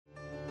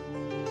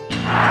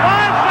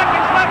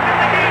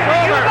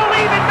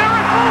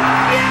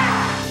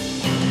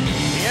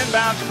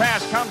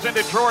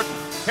into Jordan.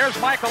 Here's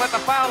Michael at the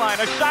foul line.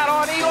 A shot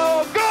on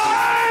Elo.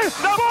 Good!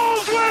 The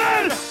Bulls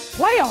win!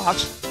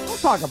 Playoffs? Don't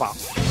talk about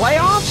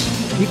playoffs.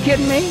 You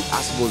kidding me?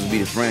 I'm supposed to be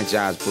the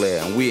franchise player,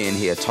 and we're in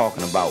here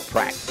talking about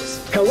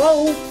practice.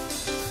 Hello?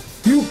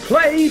 You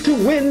play to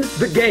win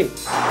the game.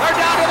 They're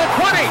down to the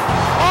 20.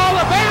 Oh,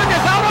 the band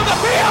is out on the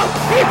field.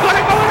 He's going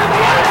to go into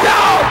the end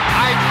zone.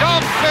 I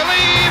don't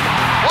believe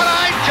what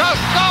I just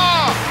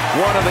saw.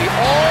 One of the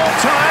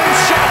all-time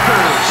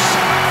shockers.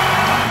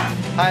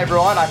 Hi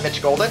everyone, I'm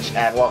Mitch Goldich,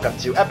 and welcome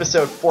to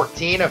episode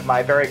 14 of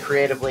my very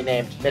creatively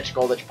named Mitch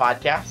Goldich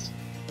podcast.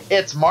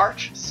 It's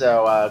March,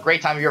 so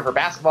great time of year for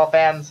basketball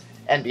fans.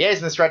 NBA's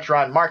in the stretch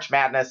run, March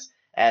Madness,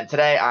 and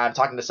today I'm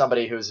talking to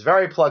somebody who's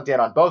very plugged in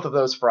on both of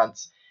those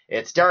fronts.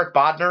 It's Derek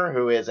Bodner,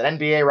 who is an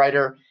NBA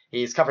writer.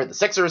 He's covered the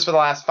Sixers for the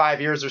last 5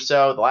 years or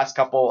so, the last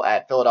couple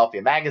at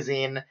Philadelphia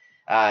Magazine.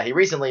 He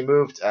recently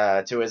moved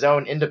to his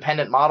own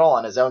independent model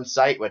on his own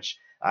site, which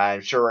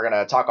I'm sure we're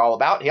going to talk all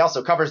about. He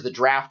also covers the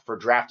draft for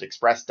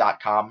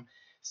draftexpress.com.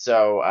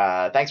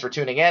 So thanks for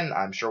tuning in.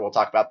 I'm sure we'll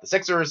talk about the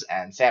Sixers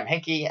and Sam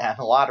Hinkie and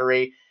the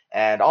lottery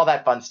and all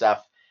that fun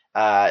stuff.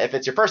 If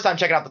it's your first time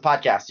checking out the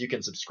podcast, you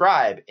can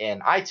subscribe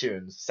in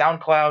iTunes,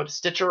 SoundCloud,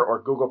 Stitcher,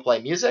 or Google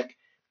Play Music.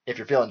 If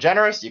you're feeling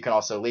generous, you can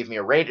also leave me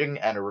a rating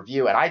and a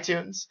review at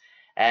iTunes.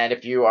 And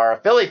if you are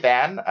a Philly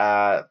fan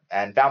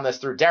and found this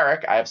through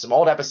Derek, I have some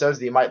old episodes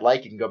that you might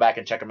like. You can go back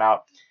and check them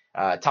out.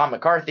 Tom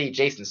McCarthy,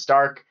 Jason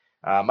Stark,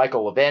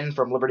 Michael Levin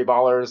from Liberty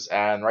Ballers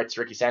and Writes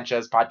Ricky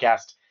Sanchez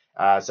podcast.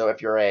 So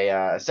if you're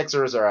a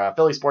Sixers or a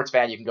Philly sports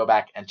fan, you can go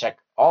back and check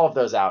all of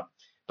those out.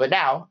 But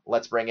now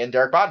let's bring in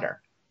Derek Bodner.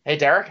 Hey,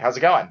 Derek, how's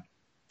it going?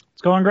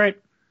 It's going great.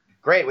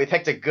 Great. We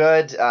picked a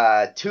good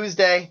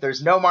Tuesday.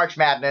 There's no March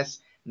Madness,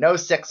 no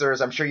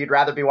Sixers. I'm sure you'd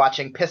rather be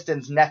watching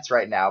Pistons Nets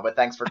right now, but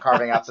thanks for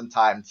carving out some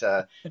time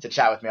to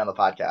chat with me on the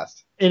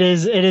podcast. It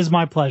is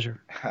my pleasure.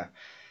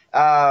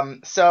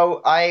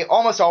 So I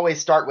almost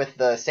always start with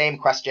the same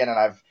question, and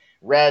I've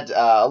read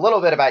a little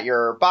bit about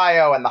your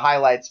bio and the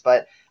highlights,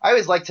 but I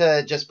always like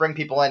to just bring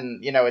people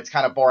in. You know, it's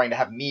kind of boring to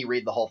have me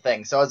read the whole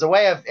thing. So as a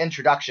way of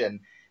introduction,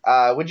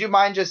 would you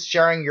mind just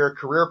sharing your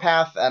career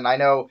path? And I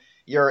know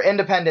you're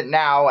independent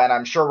now, and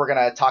I'm sure we're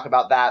going to talk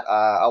about that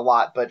a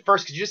lot. But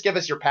first, could you just give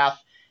us your path,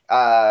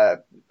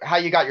 how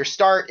you got your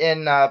start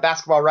in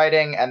basketball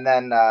writing, and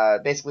then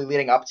basically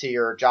leading up to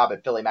your job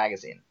at Philly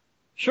Magazine?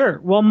 Sure.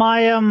 Well,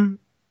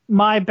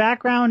 my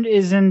background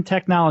is in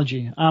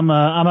technology. I'm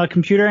a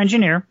computer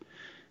engineer,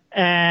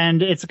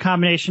 and it's a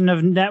combination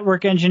of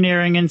network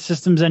engineering and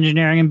systems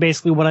engineering. And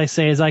basically what I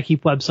say is I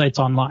keep websites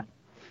online.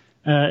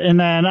 And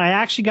then I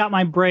actually got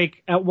my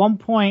break. At one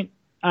point,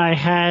 I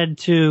had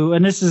to,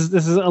 and this is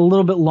a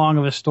little bit long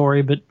of a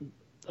story, but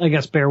I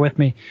guess bear with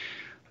me.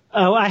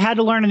 I had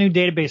to learn a new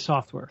database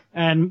software.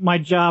 And my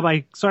job,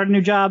 I started a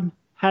new job,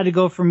 had to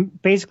go from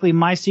basically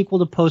MySQL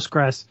to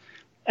Postgres.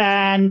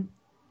 And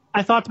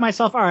I thought to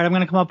myself, all right, I'm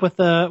going to come up with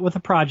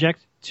a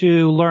project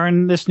to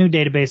learn this new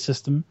database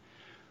system.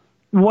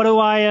 What do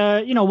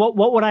I,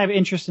 what would I have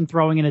interest in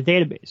throwing in a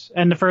database?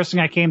 And the first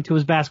thing I came to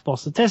was basketball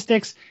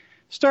statistics.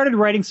 Started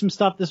writing some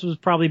stuff. This was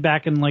probably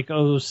back in like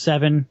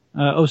 06,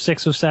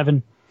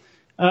 07.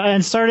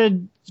 And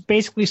started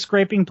basically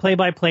scraping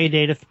play-by-play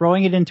data,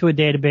 throwing it into a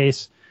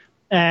database,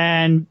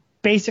 and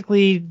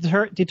basically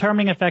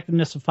determining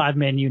effectiveness of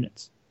 5-man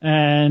units.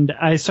 And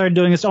I started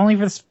doing this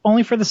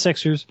only for the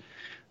Sixers.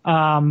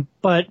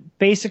 But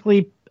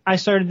basically, I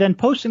started then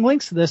posting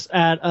links to this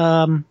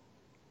on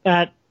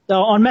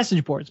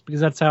message boards,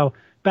 because that's how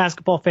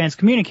basketball fans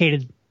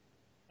communicated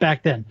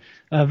back then.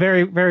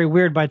 Very, very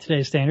weird by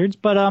today's standards.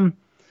 But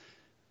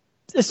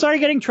it started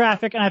getting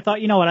traffic, and I thought,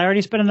 you know what? I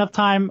already spent enough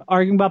time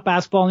arguing about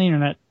basketball on the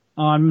internet,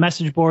 on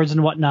message boards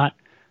and whatnot.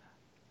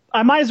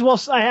 I might as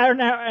well. I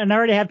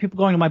already had people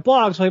going to my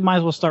blog, so I might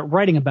as well start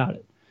writing about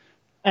it.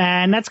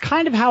 And that's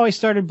kind of how I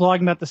started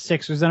blogging about the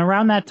Sixers. And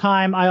around that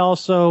time, I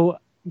also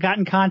got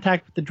in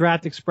contact with the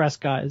Draft Express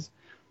guys,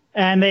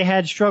 and they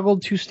had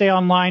struggled to stay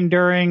online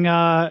during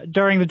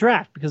the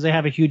draft because they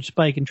have a huge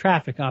spike in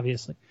traffic,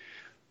 obviously.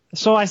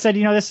 So I said,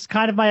 this is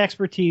kind of my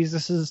expertise.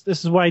 This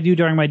is what I do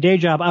during my day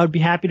job. I would be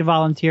happy to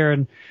volunteer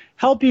and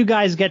help you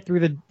guys get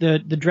through the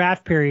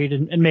draft period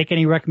and make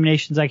any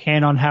recommendations I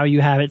can on how you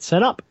have it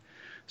set up.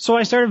 So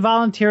I started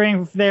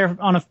volunteering there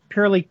on a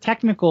purely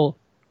technical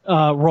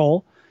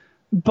role,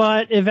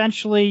 but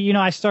eventually,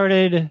 I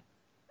started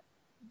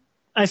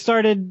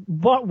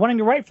wanting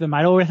to write for them.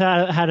 I'd always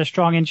had a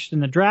strong interest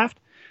in the draft.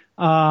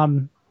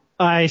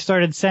 I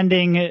started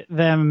sending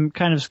them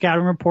kind of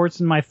scouting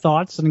reports and my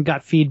thoughts, and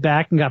got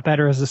feedback and got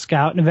better as a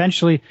scout. And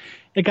eventually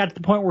it got to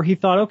the point where he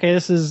thought, okay,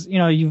 this is,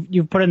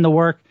 you've put in the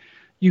work.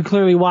 You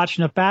clearly watch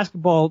enough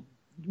basketball.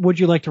 Would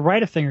you like to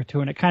write a thing or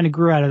two? And it kind of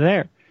grew out of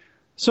there.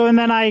 So, and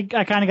then I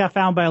kind of got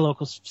found by a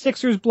local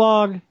Sixers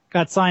blog,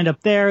 got signed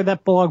up there.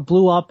 That blog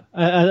blew up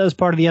as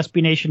part of the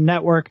SB Nation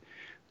network.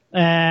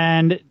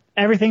 And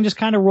everything just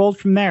kind of rolled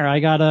from there. I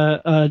got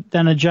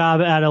then a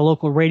job at a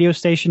local radio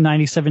station,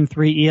 97.3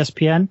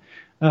 ESPN,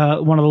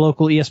 one of the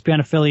local ESPN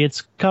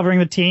affiliates, covering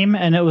the team,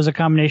 and it was a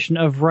combination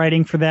of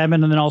writing for them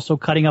and then also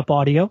cutting up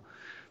audio.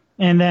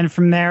 And then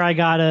from there, I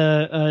got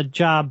a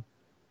job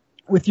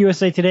with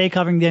USA Today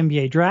covering the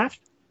NBA draft.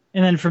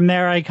 And then from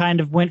there, I kind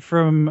of went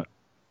from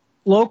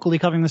locally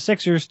covering the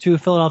Sixers to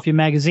Philadelphia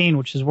Magazine,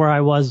 which is where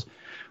I was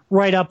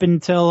right up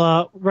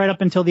until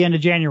the end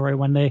of January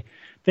when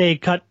they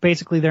cut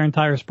basically their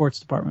entire sports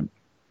department.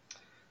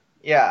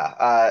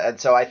 Yeah, and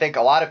so I think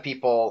a lot of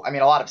people, a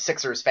lot of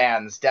Sixers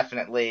fans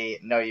definitely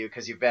know you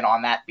because you've been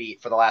on that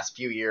beat for the last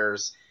few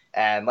years.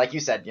 And like you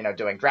said,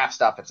 doing draft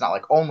stuff, it's not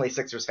like only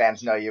Sixers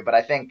fans know you, but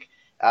I think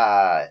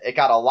it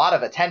got a lot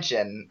of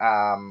attention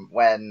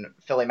when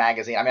Philly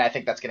Magazine, I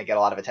think that's going to get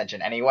a lot of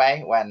attention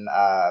anyway when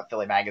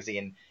Philly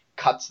Magazine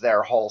cuts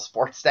their whole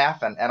sports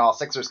staff and all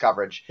Sixers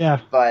coverage. Yeah.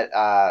 But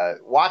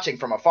watching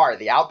from afar,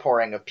 the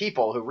outpouring of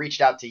people who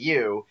reached out to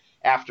you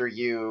after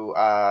you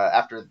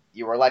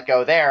were let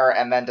go there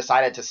and then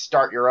decided to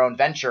start your own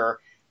venture,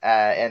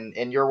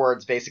 in your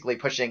words, basically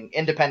pushing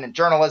independent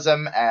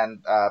journalism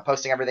and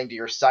posting everything to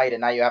your site,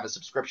 and now you have a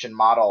subscription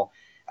model.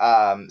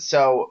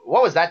 So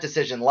what was that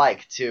decision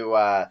like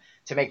to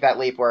make that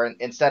leap where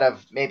instead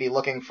of maybe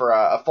looking for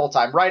a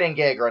full-time writing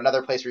gig or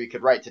another place where you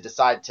could write, to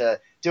decide to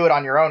do it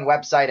on your own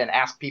website and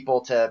ask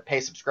people to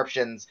pay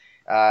subscriptions?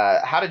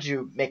 How did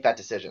you make that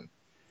decision?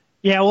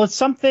 Yeah, well, it's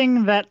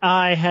something that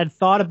I had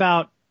thought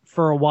about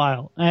for a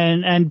while.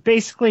 And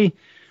basically,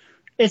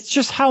 it's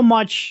just how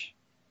much,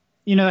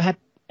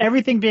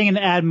 everything being an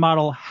ad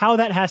model, how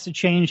that has to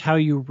change how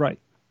you write.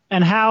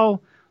 And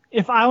how,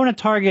 if I want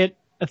to target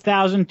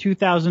 1,000,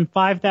 2,000,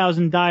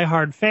 5,000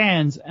 diehard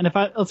fans, and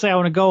let's say I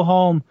want to go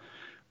home,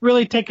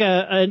 really take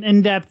an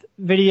in-depth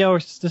video or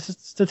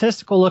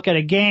statistical look at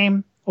a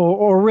game,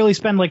 or really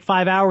spend like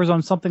 5 hours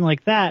on something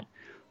like that,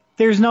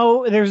 there's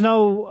no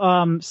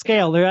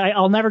scale.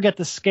 I'll never get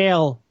the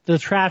scale, the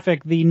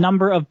traffic, the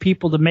number of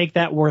people to make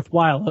that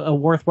worthwhile, a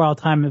worthwhile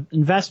time of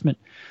investment.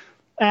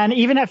 And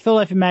even at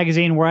Philadelphia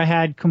Magazine, where I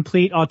had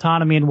complete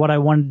autonomy in what I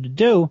wanted to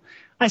do,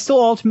 I still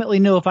ultimately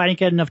knew if I didn't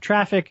get enough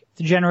traffic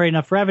to generate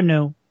enough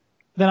revenue,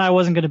 then I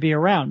wasn't going to be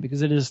around,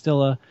 because it is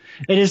still a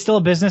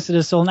business. It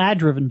is still an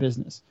ad-driven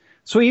business.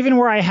 So even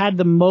where I had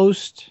the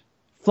most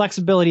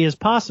flexibility as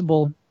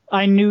possible,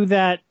 I knew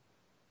that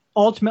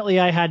ultimately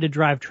I had to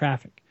drive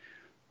traffic.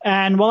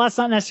 And while that's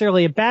not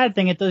necessarily a bad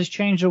thing, it does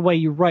change the way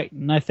you write.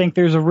 And I think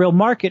there's a real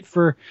market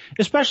for,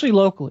 especially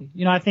locally.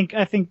 I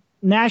think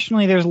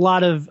nationally there's a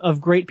lot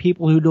of great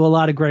people who do a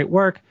lot of great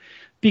work,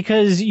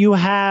 because you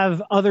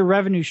have other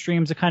revenue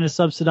streams that kind of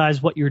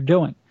subsidize what you're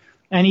doing.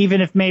 And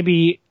even if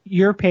maybe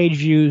your page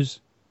views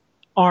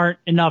aren't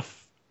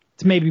enough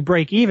to maybe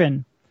break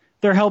even,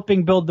 they're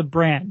helping build the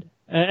brand.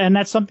 And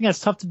that's something that's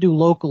tough to do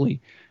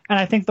locally. And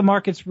I think the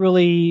market's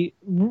really,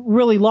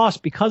 really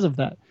lost because of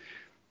that.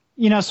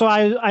 So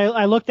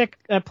I looked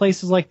at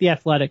places like The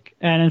Athletic,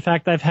 and in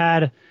fact, I've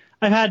had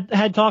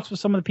talks with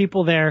some of the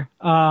people there,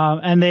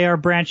 and they are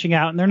branching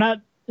out, and they're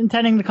not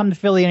intending to come to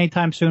Philly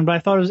anytime soon, but I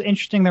thought it was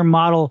interesting, their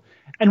model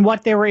and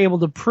what they were able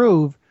to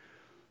prove.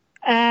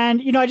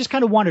 And, I just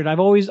kind of wondered, I've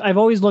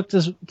always looked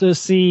to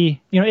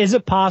see, is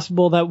it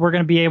possible that we're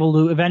going to be able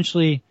to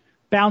eventually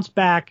bounce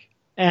back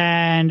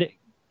and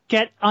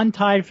get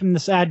untied from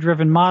this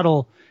ad-driven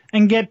model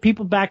and get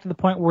people back to the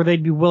point where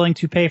they'd be willing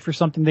to pay for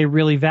something they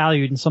really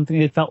valued and something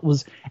they felt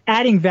was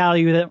adding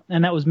value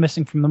that was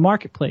missing from the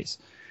marketplace.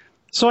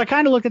 So I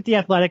kind of looked at The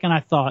Athletic and I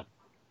thought,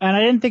 and I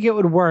didn't think it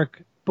would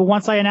work, but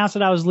once I announced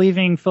that I was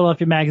leaving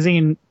Philadelphia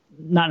Magazine,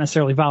 not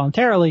necessarily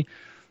voluntarily,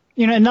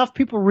 enough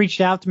people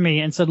reached out to me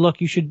and said,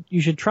 look, you should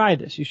try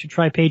this. You should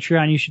try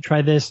Patreon. You should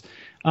try this.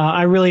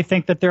 I really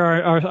think that there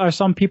are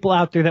some people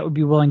out there that would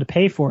be willing to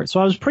pay for it. So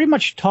I was pretty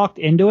much talked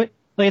into it.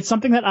 Like, it's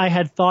something that I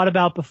had thought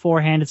about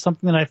beforehand. It's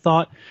something that I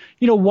thought,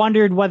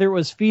 wondered whether it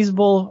was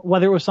feasible,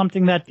 whether it was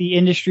something that the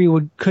industry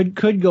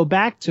could go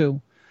back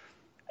to.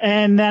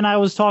 And then I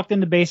was talked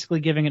into basically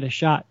giving it a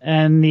shot.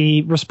 And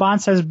the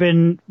response has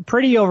been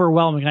pretty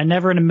overwhelming. I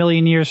never in a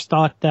million years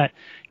thought that,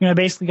 I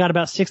basically got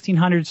about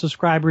 1,600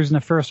 subscribers in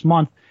the first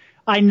month.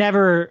 I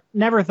never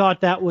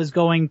thought that was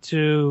going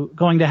to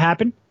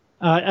happen.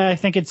 I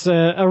think it's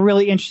a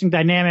really interesting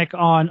dynamic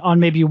on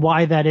maybe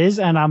why that is.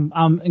 And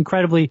I'm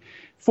incredibly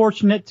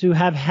fortunate to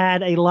have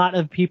had a lot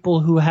of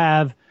people who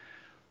have,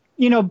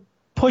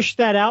 pushed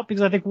that out,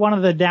 because I think one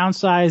of the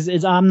downsides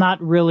is I'm not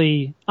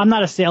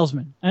a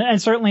salesman,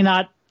 and certainly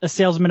not a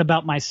salesman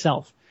about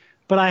myself,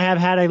 but I have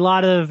had a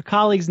lot of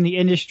colleagues in the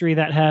industry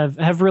that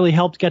have really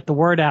helped get the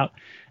word out,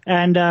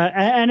 and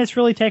it's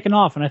really taken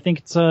off. And I think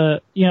it's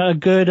a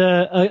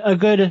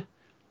good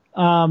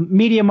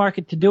media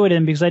market to do it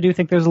in, because I do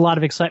think there's a lot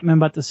of excitement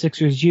about the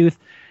Sixers youth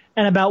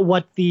and about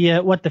what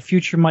the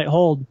future might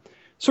hold.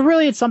 So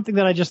really, it's something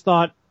that I just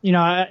thought,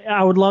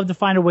 I would love to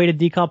find a way to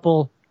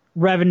decouple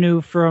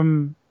revenue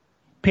from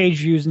page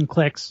views and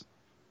clicks.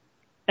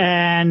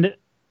 And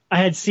I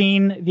had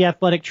seen The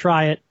Athletic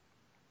try it,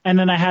 and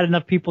then I had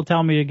enough people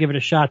tell me to give it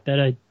a shot that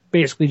I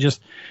basically just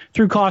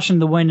threw caution to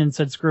the wind and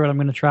said, screw it, I'm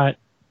going to try it.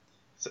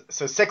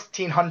 So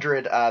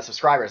 1,600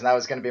 subscribers, and that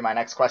was going to be my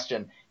next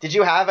question. Did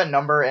you have a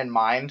number in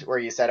mind where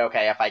you said,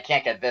 okay, if I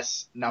can't get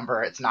this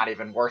number, it's not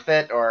even worth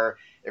it? Or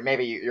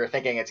maybe you're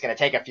thinking it's going to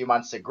take a few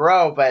months to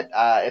grow, but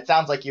it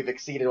sounds like you've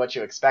exceeded what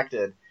you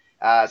expected.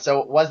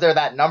 So was there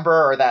that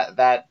number or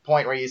that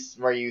point where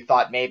you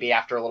thought maybe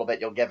after a little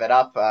bit you'll give it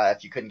up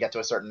if you couldn't get to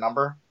a certain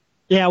number?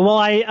 Yeah, well,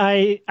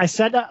 I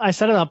set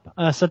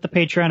the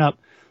Patreon up,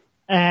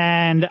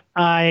 and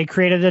I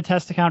created a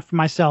test account for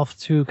myself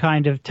to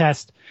kind of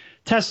test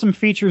some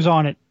features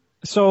on it.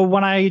 So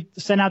when I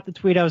sent out the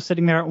tweet, I was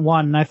sitting there at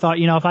 1, and I thought,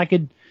 if I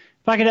could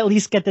at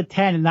least get to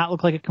 10 and not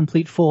look like a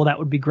complete fool, that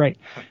would be great.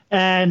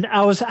 And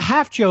I was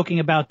half joking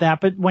about that,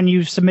 but when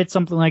you submit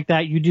something like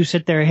that, you do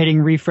sit there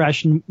hitting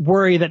refresh and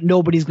worry that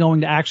nobody's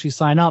going to actually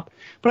sign up.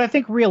 But I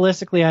think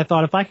realistically, I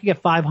thought if I could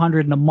get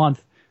 500 in a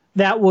month,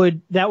 that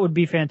would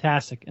be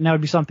fantastic, and that would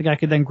be something I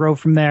could then grow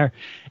from there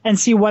and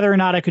see whether or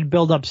not I could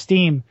build up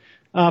steam.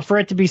 For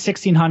it to be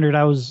 1,600,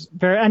 I was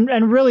very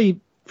and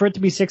really for it to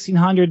be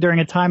 1,600 during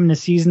a time in the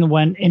season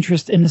when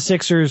interest in the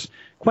Sixers,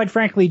 quite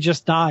frankly,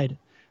 just died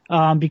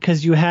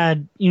because you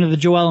had the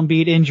Joel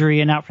Embiid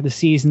injury and out for the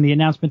season, the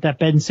announcement that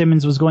Ben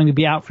Simmons was going to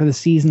be out for the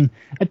season,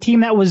 a team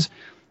that was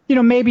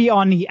maybe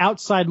on the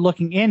outside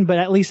looking in, but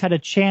at least had a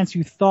chance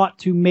you thought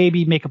to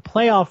maybe make a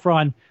playoff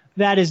run.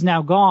 That is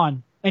now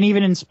gone. And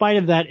even in spite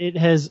of that, it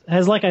has,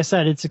 like I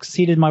said, it's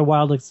exceeded my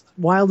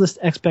wildest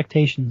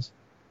expectations.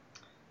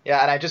 Yeah,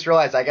 and I just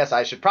realized, I guess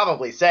I should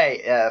probably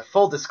say,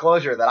 full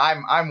disclosure, that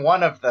I'm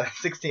one of the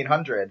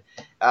 1,600,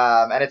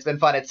 and it's been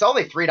fun. It's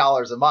only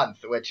 $3 a month,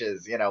 which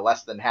is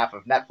less than half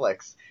of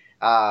Netflix.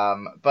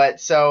 But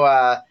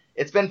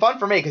it's been fun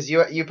for me because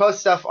you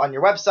post stuff on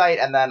your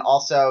website, and then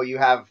also you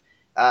have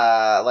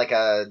like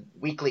a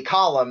weekly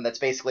column that's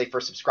basically for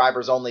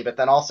subscribers only, but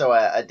then also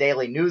a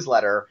daily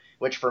newsletter,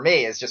 which for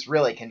me is just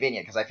really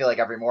convenient because I feel like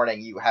every morning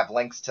you have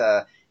links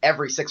to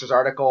every Sixers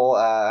article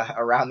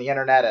around the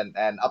internet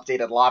and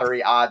updated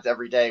lottery odds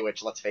every day,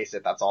 which, let's face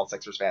it, that's all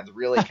Sixers fans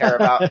really care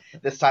about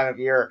this time of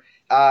year.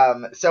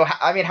 So,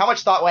 I mean, how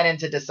much thought went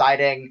into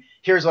deciding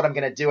here's what I'm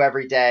going to do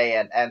every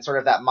day and sort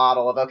of that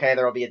model of, okay,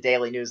 there will be a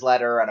daily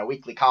newsletter and a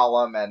weekly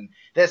column and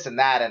this and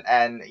that.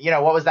 And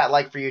what was that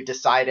like for you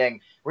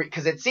deciding?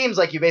 Because it seems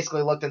like you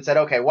basically looked and said,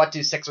 okay, what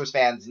do Sixers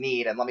fans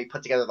need? And let me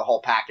put together the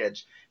whole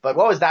package. But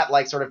what was that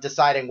like, sort of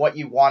deciding what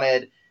you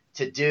wanted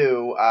to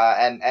do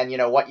and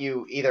what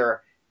you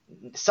either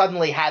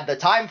suddenly had the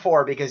time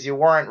for because you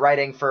weren't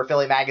writing for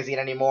Philly Magazine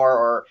anymore,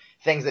 or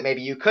things that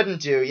maybe you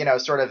couldn't do,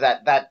 sort of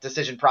that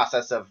decision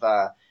process of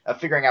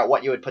figuring out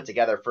what you would put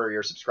together for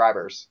your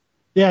subscribers?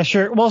 Yeah,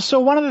 sure. Well, so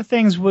one of the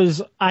things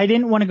was I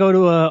didn't want to go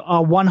to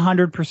a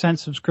 100%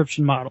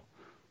 subscription model.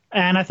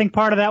 And I think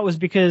part of that was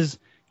because,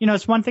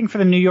 it's one thing for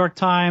the New York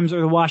Times or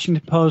the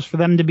Washington Post for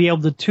them to be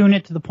able to tune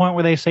it to the point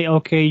where they say,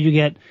 okay, you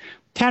get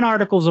 10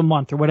 articles a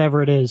month or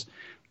whatever it is.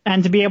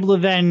 And to be able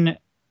to then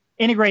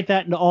integrate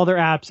that into all their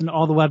apps and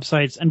all the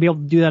websites and be able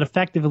to do that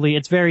effectively,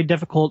 it's very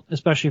difficult,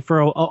 especially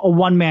for a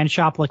one-man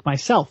shop like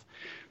myself.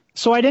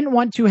 So I didn't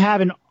want to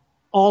have an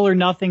all or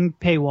nothing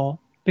paywall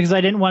because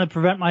I didn't want to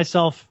prevent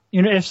myself,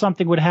 if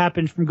something would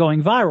happen, from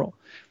going viral.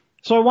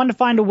 So I wanted to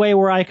find a way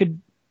where I could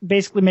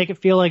basically make it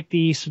feel like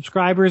the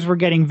subscribers were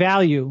getting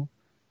value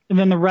and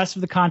then the rest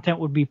of the content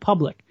would be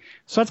public.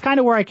 So that's kind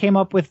of where I came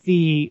up with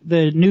the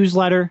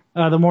newsletter,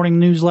 the morning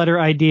newsletter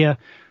idea,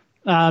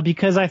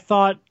 because I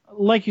thought,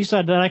 like you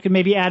said, that I could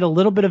maybe add a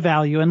little bit of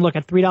value. And look,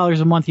 at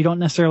 $3 a month, you don't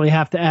necessarily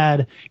have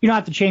to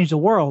change the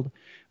world.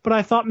 But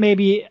I thought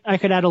maybe I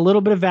could add a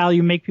little bit of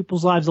value, make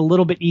people's lives a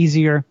little bit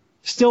easier.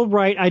 Still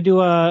write. I do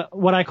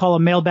what I call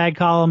a mailbag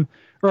column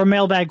or a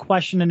mailbag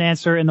question and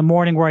answer in the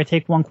morning where I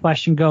take one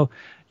question, go,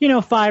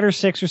 5 or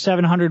 6 or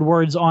 700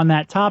 words on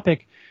that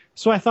topic.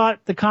 So I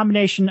thought the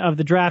combination of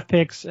the draft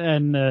picks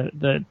and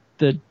the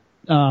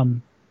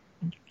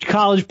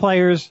college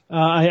players,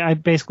 I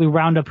basically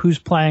round up who's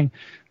playing,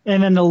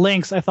 and then the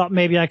links, I thought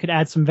maybe I could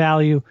add some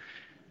value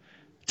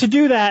to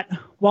do that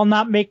while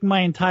not making my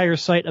entire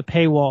site a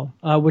paywall,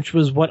 which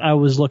was what I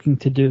was looking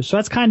to do. So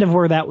that's kind of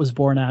where that was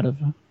born out of.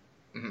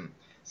 Mm-hmm.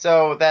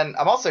 So then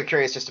I'm also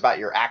curious just about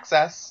your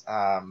access,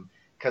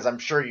 because I'm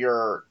sure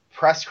your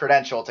press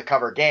credential to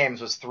cover games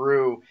was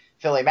through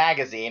Philly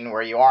Magazine,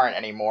 where you aren't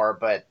anymore.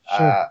 But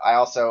sure.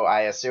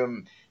 I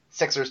assume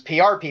Sixers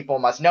PR people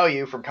must know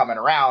you from coming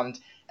around.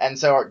 And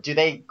so do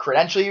they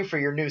credential you for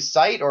your new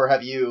site, or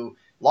have you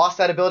lost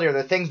that ability? Or are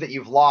there things that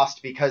you've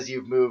lost because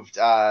you've moved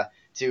to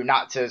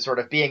sort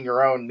of being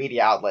your own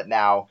media outlet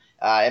now?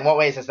 In what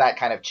ways has that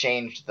kind of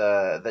changed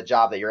the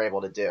job that you're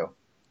able to do?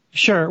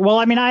 Sure. Well,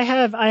 I mean, I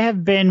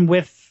have been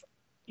with,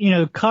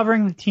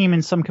 covering the team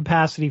in some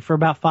capacity for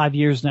about 5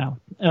 years now.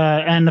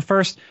 And the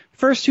first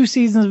 2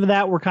 seasons of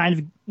that were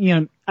kind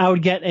of, I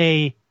would get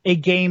a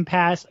game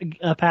pass,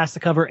 a pass to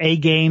cover a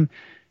game,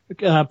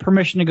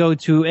 permission to go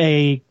to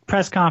a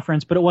press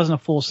conference, but it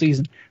wasn't a full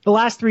season. The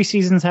last 3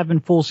 seasons have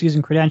been full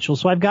season credentials,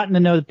 so I've gotten to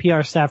know the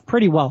PR staff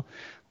pretty well.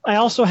 I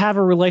also have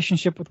a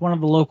relationship with one of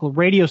the local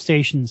radio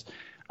stations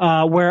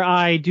where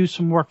I do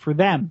some work for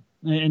them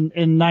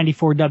in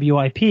 94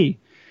 WIP.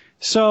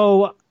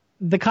 So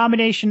the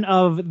combination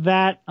of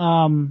that,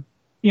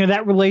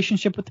 that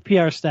relationship with the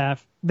PR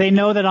staff, they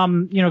know that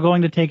I'm,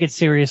 going to take it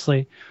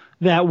seriously.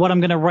 that what I'm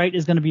going to write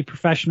is going to be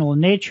professional in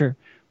nature.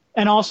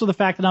 And also the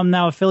fact that I'm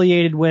now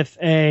affiliated with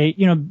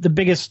the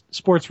biggest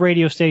sports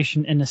radio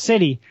station in the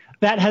city,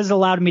 that has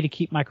allowed me to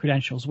keep my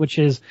credentials, which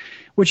is,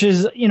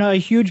 a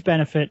huge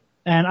benefit,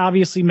 and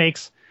obviously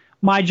makes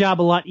my job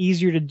a lot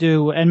easier to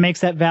do and makes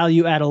that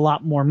value add a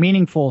lot more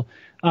meaningful.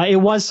 It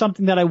was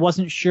something that I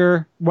wasn't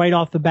sure right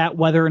off the bat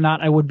whether or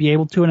not I would be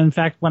able to. And in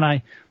fact, when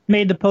I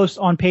made the post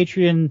on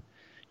Patreon,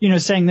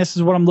 saying this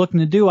is what I'm looking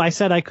to do, I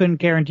said I couldn't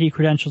guarantee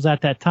credentials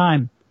at that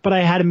time. But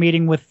I had a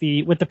meeting with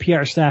the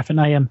PR staff, and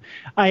I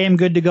am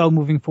good to go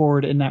moving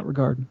forward in that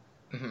regard.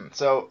 Mm-hmm.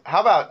 So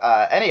how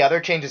about any other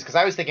changes? Because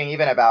I was thinking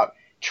even about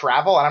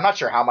travel, and I'm not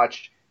sure how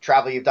much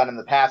travel you've done in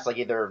the past, like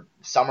either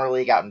Summer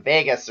League out in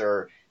Vegas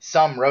or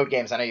some road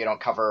games. I know you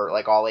don't cover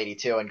like all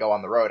 82 and go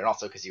on the road, and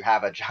also because you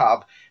have a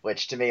job,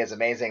 which to me is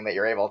amazing that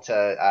you're able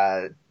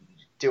to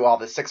do all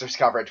the Sixers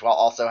coverage while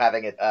also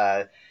having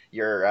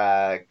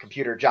your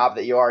computer job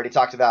that you already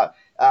talked about.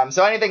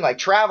 So anything like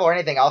travel or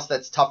anything else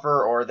that's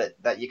tougher or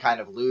that you kind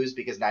of lose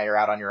because now you're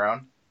out on your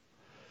own?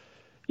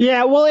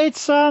 Yeah, well,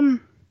 it's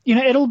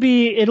it'll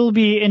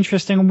be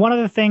interesting. One of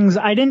the things,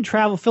 I didn't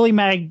travel. Philly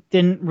Mag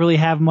didn't really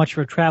have much of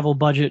a travel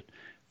budget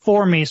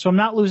for me, so I'm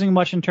not losing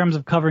much in terms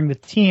of covering the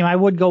team. I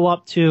would go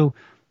up to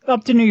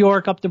New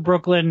York, up to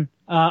Brooklyn,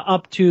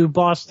 up to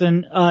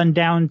Boston, and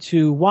down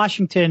to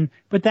Washington,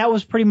 but that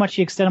was pretty much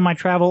the extent of my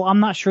travel. I'm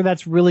not sure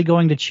that's really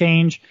going to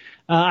change.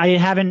 I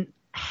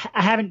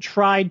haven't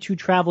tried to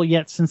travel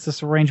yet since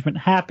this arrangement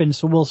happened,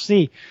 so we'll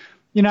see.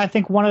 I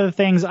think one of the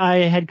things, I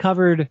had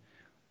covered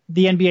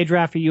the NBA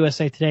draft at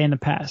USA Today in the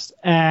past,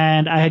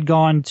 and I had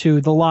gone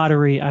to the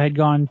lottery. I had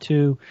gone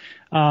to,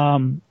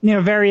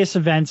 various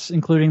events,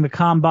 including the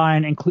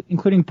Combine,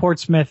 including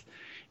Portsmouth,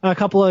 a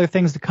couple other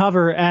things to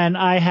cover, and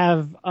I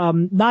have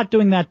not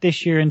doing that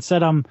this year.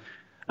 Instead,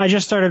 I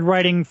just started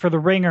writing for The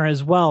Ringer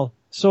as well,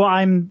 so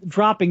I'm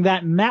dropping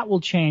that, and that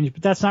will change,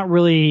 but that's not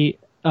really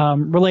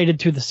related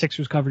to the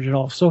Sixers coverage at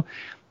all. So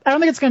I don't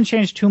think it's going to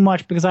change too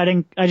much because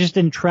I just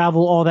didn't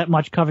travel all that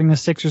much covering the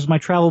Sixers. My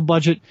travel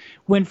budget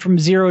went from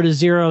 0 to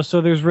 0, so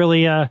there's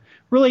really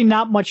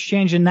not much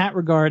change in that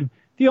regard.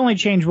 The only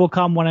change will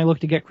come when I look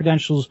to get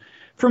credentials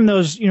from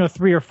those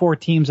 3 or 4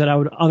 teams that I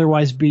would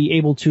otherwise be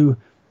able to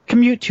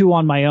commute to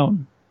on my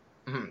own.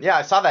 Mm-hmm. Yeah,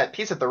 I saw that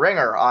piece at The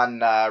Ringer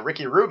on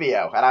Ricky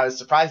Rubio, and I was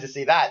surprised to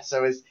see that.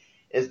 So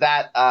is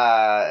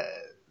that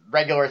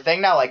regular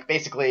thing now? Like,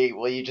 basically,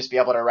 will you just be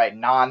able to write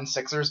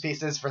non-Sixers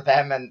pieces for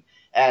them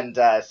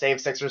and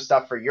save Sixers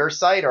stuff for your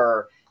site,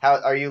 or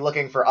how are you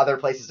looking for other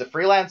places to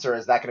freelance, or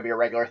is that going to be a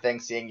regular thing,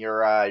 seeing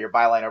your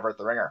byline over at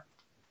The Ringer?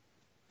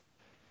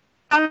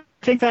 I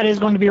think that is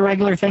going to be a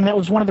regular thing. That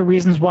was one of the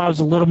reasons why I was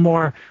a little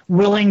more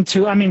willing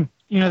to. I mean,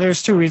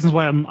 there's 2 reasons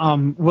why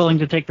I'm willing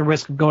to take the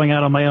risk of going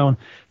out on my own.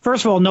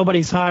 First of all,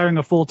 nobody's hiring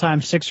a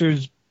full-time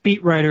Sixers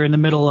beat writer in the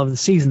middle of the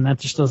season. That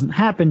just doesn't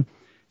happen.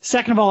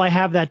 Second of all, I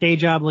have that day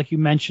job, like you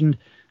mentioned,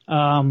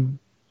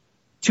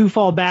 to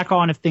fall back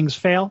on if things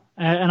fail,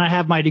 and I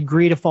have my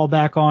degree to fall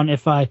back on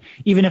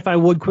even if I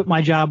would quit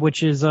my job,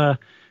 which is a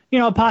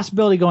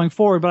possibility going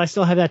forward. But I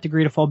still have that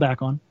degree to fall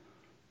back on.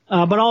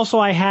 But also,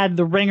 I had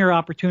the Ringer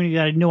opportunity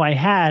that I knew I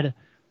had,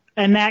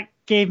 and that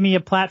gave me a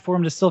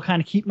platform to still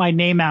kind of keep my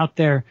name out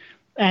there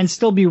and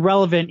still be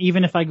relevant,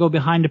 even if I go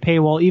behind a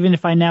paywall, even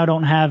if I now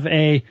don't have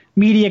a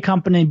media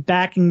company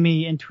backing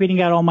me and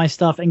tweeting out all my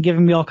stuff and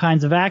giving me all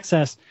kinds of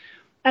access.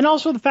 And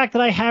also the fact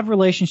that I have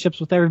relationships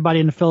with everybody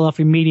in the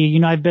Philadelphia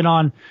media. I've been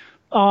on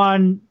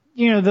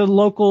the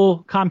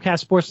local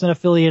Comcast Sportsnet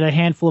affiliate a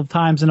handful of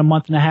times in a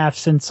month and a half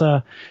since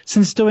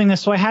doing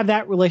this. So I have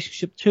that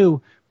relationship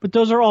too. But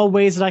those are all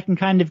ways that I can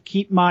kind of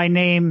keep my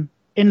name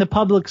in the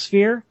public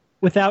sphere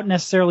without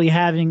necessarily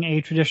having a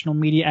traditional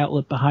media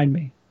outlet behind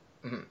me.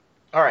 Mm-hmm.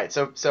 All right.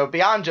 So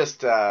beyond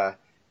just,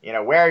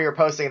 where you're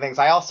posting things,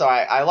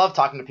 I love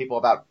talking to people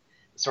about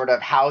sort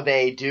of how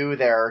they do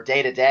their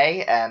day to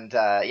day and,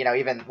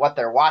 even what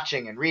they're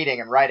watching and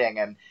reading and writing.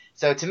 And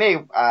so to me,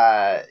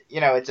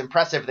 it's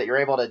impressive that you're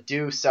able to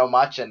do so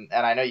much. And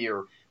I know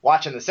you're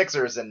watching the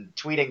Sixers and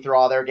tweeting through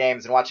all their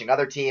games and watching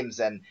other teams,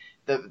 and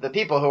the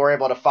people who are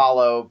able to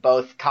follow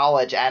both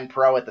college and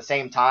pro at the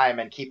same time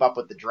and keep up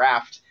with the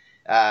draft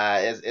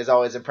is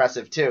always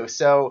impressive too.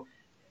 So,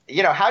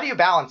 how do you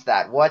balance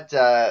that? What,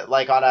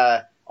 like on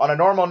a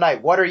normal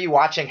night, what are you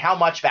watching? How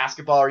much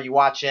basketball are you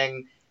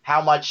watching?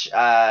 How much,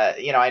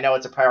 I know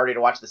it's a priority to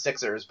watch the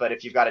Sixers, but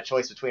if you've got a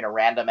choice between a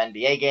random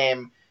NBA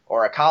game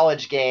or a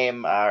college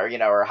game,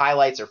 or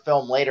highlights or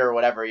film later or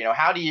whatever,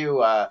 how do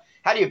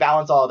you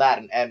balance all of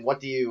that, and what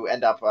do you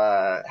end up,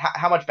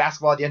 how much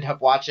basketball do you end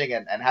up watching,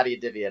 and how do you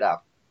divvy it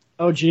up?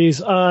 Oh,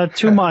 geez,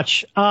 too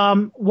much.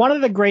 One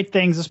of the great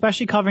things,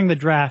 especially covering the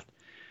draft,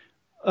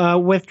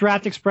 with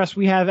Draft Express,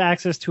 we have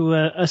access to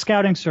a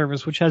scouting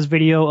service which has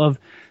video of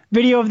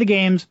the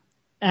games,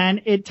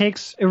 and it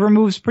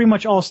removes pretty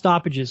much all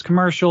stoppages,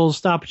 commercials,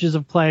 stoppages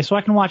of play. So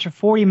I can watch a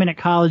 40-minute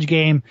college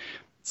game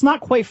It's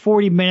not quite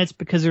 40 minutes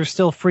because there's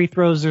still free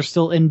throws, there's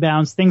still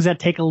inbounds, things that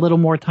take a little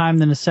more time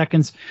than the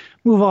seconds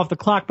move off the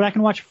clock, but I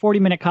can watch a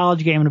 40-minute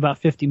college game in about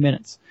 50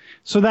 minutes.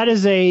 So that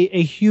is a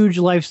huge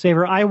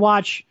lifesaver. I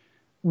watch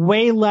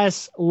way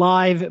less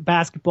live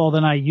basketball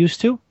than I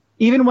used to.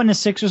 Even when the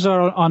Sixers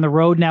are on the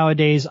road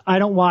nowadays, I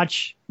don't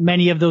watch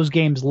many of those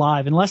games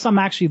live. Unless I'm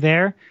actually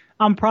there,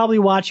 I'm probably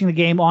watching the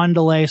game on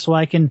delay so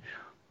I can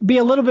be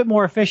a little bit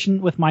more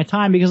efficient with my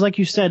time, because like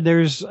you said,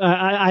 there's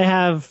I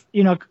have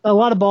a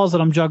lot of balls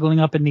that I'm juggling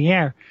up in the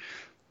air.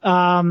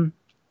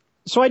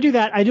 So I do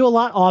that. I do a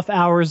lot off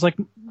hours. Like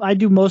I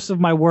do most of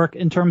my work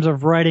in terms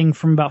of writing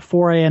from about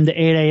 4 a.m. to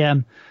 8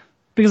 a.m.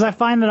 because I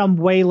find that I'm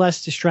way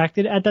less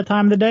distracted at that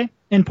time of the day,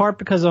 in part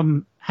because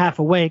I'm half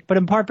awake, but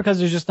in part because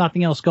there's just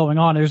nothing else going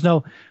on. There's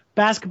no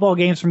basketball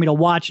games for me to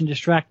watch and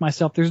distract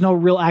myself. There's no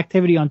real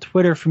activity on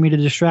Twitter for me to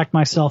distract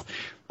myself.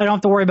 I don't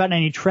have to worry about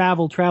any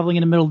traveling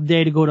in the middle of the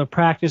day to go to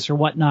practice or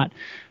whatnot.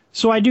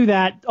 So I do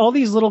that. All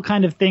these little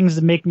kind of things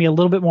that make me a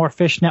little bit more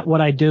efficient at what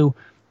I do.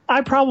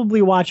 I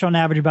probably watch on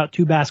average about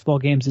 2 basketball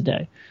games a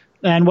day.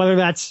 And whether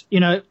that's,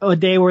 a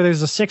day where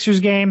there's a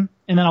Sixers game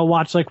and then I'll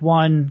watch like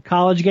 1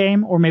 college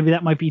game, or maybe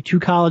that might be 2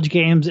 college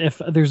games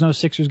if there's no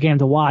Sixers game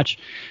to watch.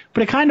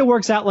 But it kind of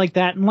works out like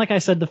that. And like I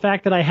said, the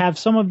fact that I have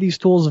some of these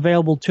tools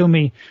available to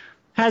me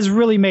has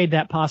really made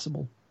that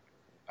possible.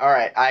 All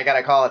right, I got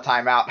to call a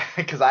timeout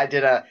because I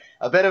did a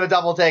bit of a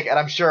double take, and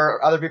I'm sure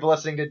other people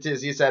listening did too.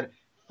 So you said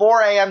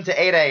 4 a.m.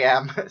 to 8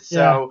 a.m.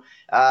 So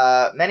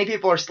many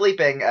people are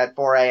sleeping at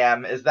 4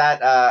 a.m. Is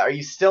that are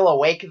you still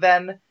awake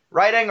then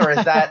writing, or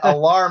is that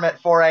alarm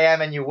at 4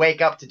 a.m. and you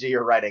wake up to do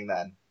your writing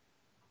then?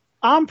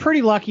 I'm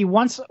pretty lucky.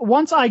 Once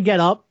I get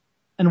up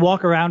and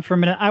walk around for a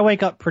minute, I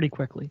wake up pretty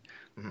quickly.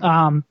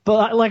 Mm-hmm.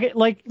 But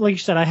like you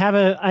said,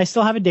 I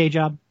still have a day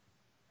job.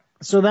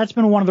 So that's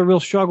been one of the real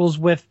struggles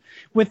with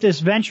this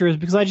venture, is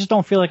because I just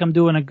don't feel like I'm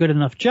doing a good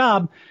enough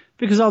job,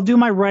 because I'll do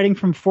my writing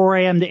from 4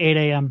 a.m. to 8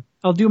 a.m.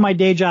 I'll do my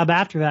day job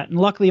after that. And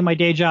luckily my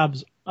day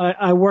jobs,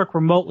 I work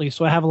remotely,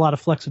 so I have a lot of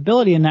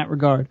flexibility in that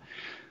regard.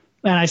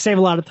 And I save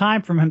a lot of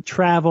time from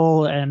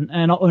travel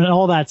and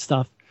all that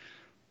stuff.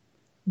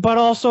 But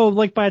also,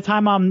 like, by the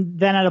time I'm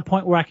then at a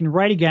point where I can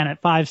write again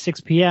at 5,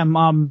 6 p.m.,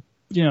 I'm,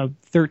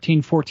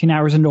 13, 14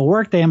 hours into a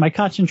workday, and my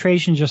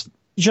concentration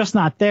just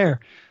not there.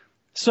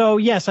 So,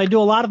 yes, I do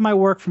a lot of my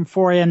work from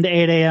 4 a.m. to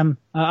 8 a.m.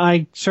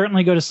 I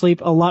certainly go to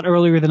sleep a lot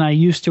earlier than I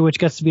used to, which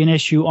gets to be an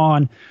issue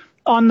on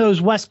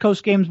those West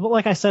Coast games. But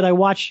like I said, I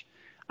watch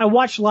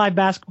live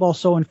basketball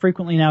so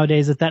infrequently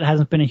nowadays that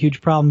hasn't been a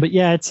huge problem. But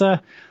yeah,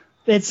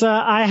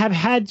 I have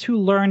had to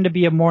learn to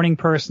be a morning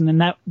person,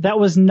 and that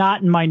was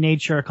not in my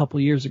nature a couple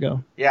of years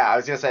ago. Yeah, I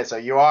was going to say, so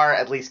you are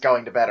at least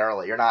going to bed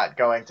early. You're not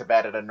going to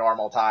bed at a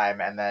normal time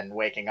and then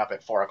waking up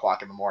at 4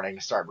 o'clock in the morning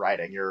to start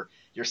writing. You're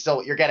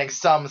getting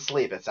some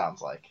sleep, it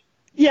sounds like.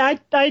 Yeah,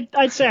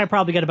 I'd say I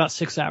probably get about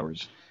 6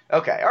 hours.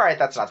 Okay, all right,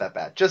 that's not that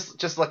bad.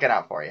 Just looking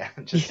out for you.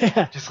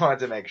 Just wanted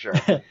to make sure.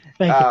 Thank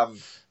you.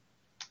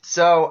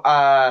 So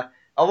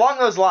along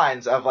those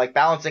lines of like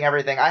balancing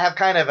everything, I have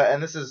kind of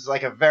and this is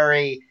like a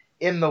very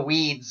in the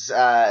weeds,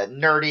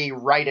 nerdy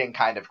writing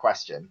kind of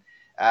question.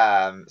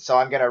 So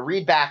I'm going to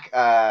read back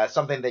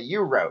something that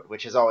you wrote,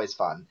 which is always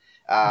fun.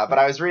 But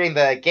I was reading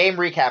the game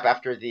recap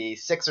after the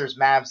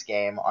Sixers-Mavs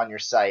game on your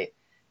site,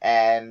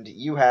 and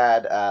you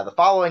had the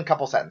following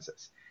couple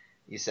sentences.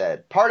 You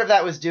said, part of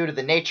that was due to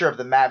the nature of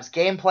the Mavs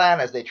game plan,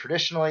 as they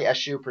traditionally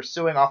eschew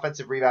pursuing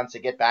offensive rebounds to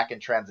get back in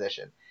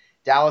transition.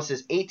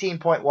 Dallas's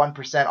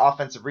 18.1%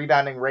 offensive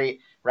rebounding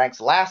rate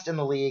ranks last in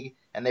the league,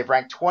 and they've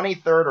ranked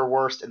 23rd or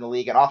worst in the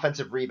league in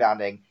offensive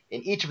rebounding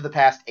in each of the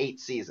past 8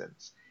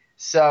 seasons.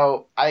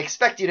 So I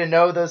expect you to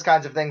know those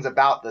kinds of things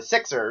about the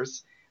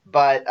Sixers,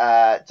 but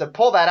to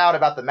pull that out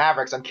about the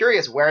Mavericks, I'm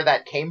curious where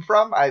that came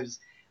from. I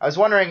was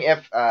wondering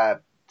if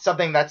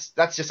something that's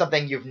just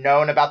something you've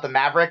known about the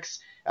Mavericks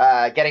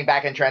getting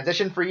back in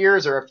transition for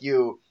years, or if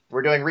you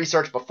were doing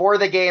research before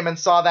the game and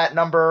saw that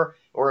number,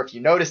 or if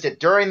you noticed it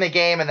during the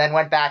game and then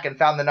went back and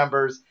found the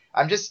numbers.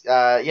 I'm just,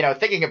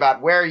 thinking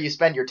about where you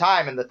spend your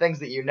time and the things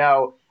that you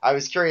know. I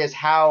was curious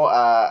how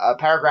a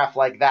paragraph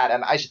like that,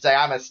 and I should say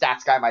I'm a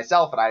stats guy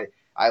myself, and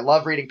I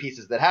love reading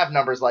pieces that have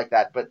numbers like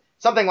that, but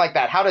something like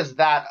that, how does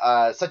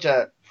that, such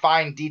a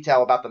fine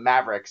detail about the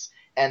Mavericks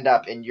end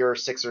up in your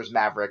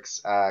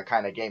Sixers-Mavericks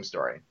kind of game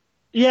story?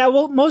 Yeah,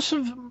 well, most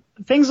of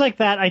things like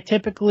that, I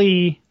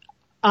typically,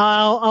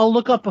 I'll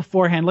look up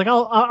beforehand. Like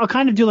I'll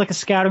kind of do like a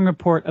scouting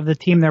report of the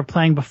team they're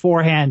playing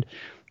beforehand.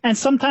 And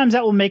sometimes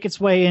that will make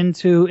its way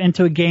into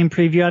a game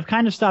preview. I've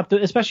kind of stopped,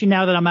 especially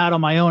now that I'm out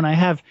on my own. I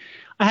have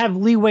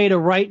leeway to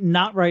write and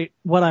not write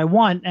what I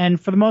want. And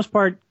for the most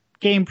part,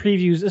 game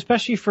previews,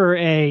 especially for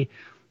a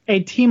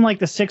team like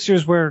the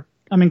Sixers, where,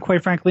 I mean,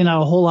 quite frankly,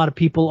 not a whole lot of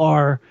people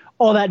are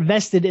all that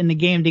vested in the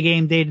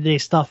game-to-game, day-to-day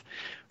stuff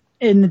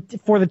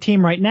for the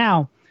team right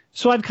now.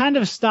 So I've kind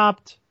of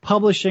stopped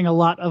publishing a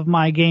lot of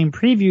my game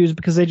previews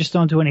because they just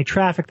don't do any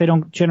traffic. They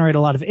don't generate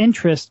a lot of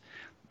interest.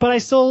 But I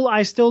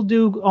still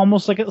do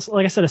almost like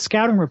I said, a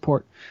scouting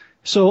report.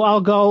 So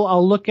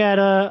I'll look at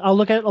a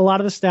lot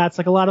of the stats.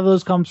 Like a lot of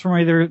those comes from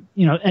either,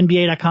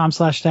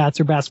 NBA.com/stats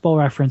or Basketball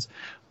Reference.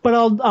 But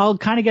I'll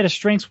kind of get a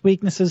strengths,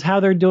 weaknesses,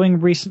 how they're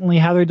doing recently,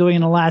 how they're doing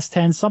in the last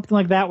 10, something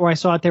like that, where I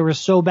saw that they were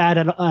so bad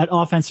at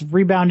offensive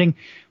rebounding.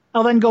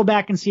 I'll then go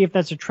back and see if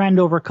that's a trend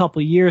over a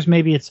couple of years.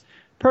 Maybe it's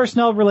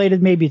personnel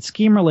related, maybe it's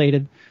scheme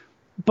related.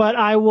 But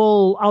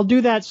I'll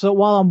do that so that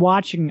while I'm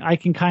watching, I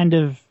can kind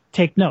of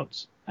take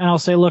notes. And I'll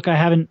say, look, I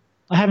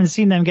haven't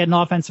seen them get an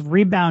offensive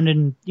rebound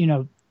in,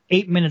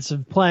 8 minutes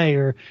of play,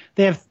 or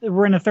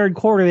we're in the third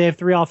quarter, they have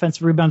 3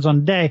 offensive rebounds on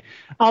a day.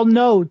 I'll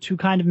know to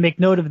kind of make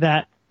note of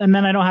that, and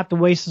then I don't have to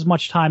waste as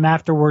much time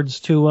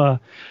afterwards to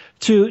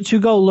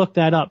go look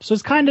that up. So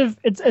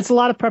it's a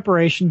lot of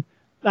preparation.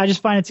 I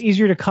just find it's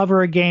easier to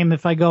cover a game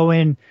if I go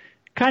in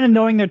kind of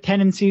knowing their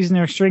tendencies and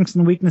their strengths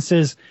and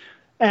weaknesses.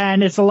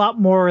 And it's a lot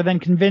more than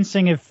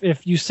convincing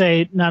if you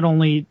say not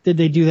only did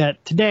they do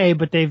that today,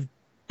 but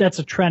that's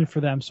a trend for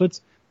them. So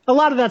it's a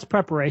lot of that's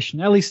preparation.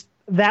 At least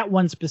that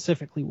one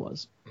specifically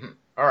was.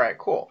 All right,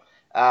 cool.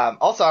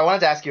 Also, I wanted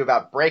to ask you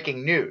about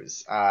breaking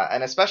news,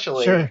 and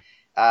especially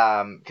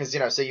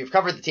because so you've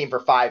covered the team for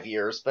 5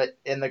 years, but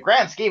in the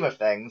grand scheme of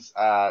things,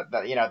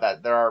 that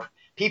there are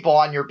people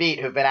on your beat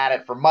who've been at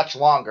it for much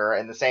longer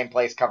in the same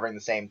place covering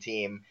the same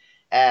team.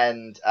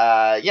 And,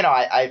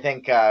 I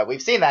think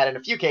we've seen that in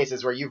a few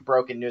cases where you've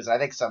broken news. And I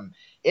think some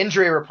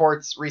injury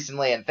reports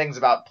recently and things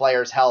about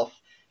players' health.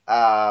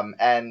 I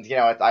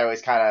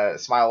always kind of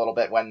smile a little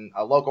bit when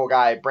a local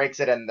guy breaks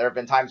it. And there have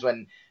been times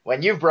when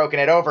you've broken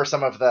it over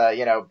some of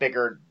the,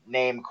 bigger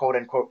name, quote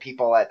unquote,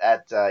 people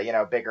at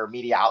bigger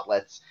media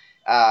outlets.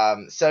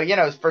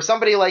 For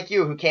somebody like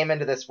you who came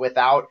into this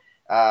without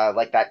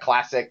like that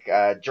classic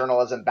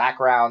journalism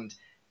background,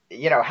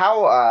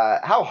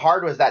 how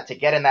hard was that to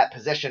get in that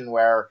position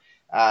where,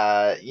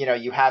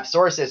 you have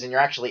sources and you're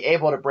actually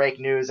able to break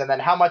news? And then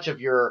how much of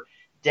your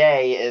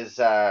day is,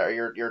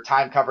 your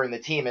time covering the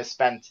team is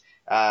spent,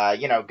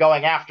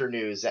 going after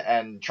news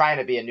and trying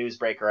to be a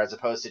newsbreaker as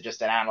opposed to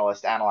just an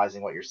analyst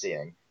analyzing what you're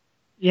seeing?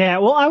 Yeah,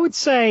 well, I would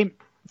say,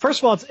 first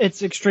of all,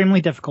 it's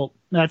extremely difficult.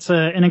 That's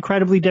an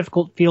incredibly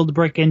difficult field to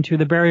break into.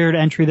 The barrier to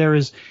entry there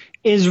is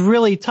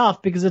really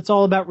tough because it's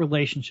all about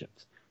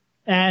relationships.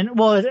 And,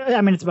 well,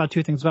 it's about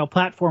two things, about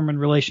platform and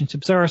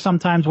relationships. There are some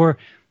times where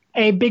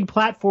a big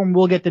platform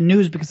will get the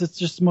news because it's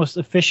just the most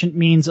efficient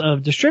means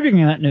of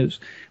distributing that news.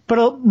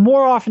 But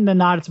more often than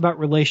not, it's about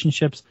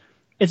relationships.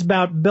 It's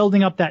about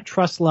building up that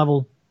trust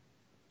level.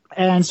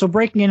 And so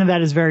breaking into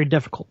that is very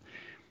difficult.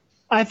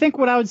 I think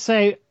what I would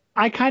say,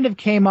 I kind of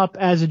came up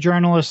as a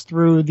journalist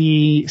through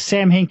the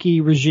Sam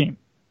Hinkie regime,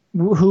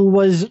 who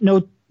was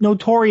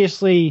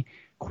notoriously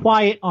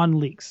quiet on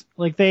leaks.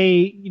 Like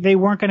they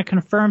weren't going to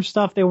confirm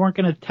stuff. They weren't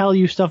going to tell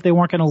you stuff. They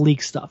weren't going to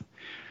leak stuff.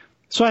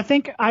 So I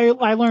think I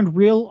learned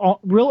real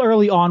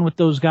early on with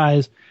those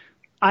guys.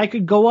 I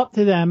could go up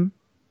to them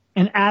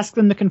and ask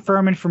them to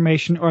confirm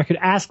information, or I could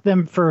ask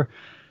them for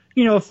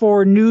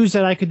news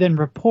that I could then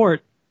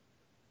report,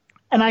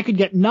 and I could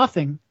get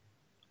nothing,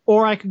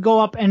 or I could go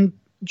up and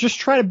just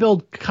try to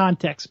build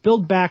context,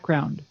 build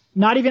background,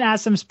 not even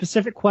ask them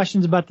specific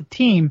questions about the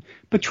team,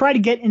 but try to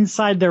get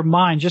inside their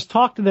mind, just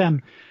talk to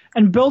them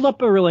and build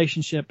up a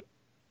relationship,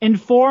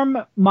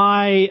 inform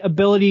my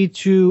ability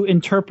to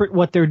interpret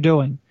what they're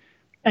doing,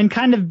 and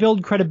kind of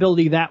build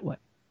credibility that way.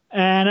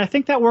 And I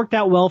think that worked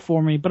out well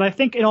for me, but I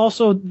think it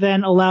also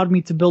then allowed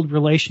me to build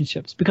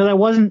relationships because I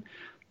wasn't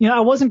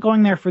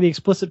going there for the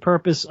explicit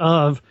purpose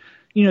of,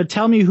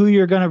 tell me who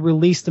you're going to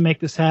release to make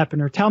this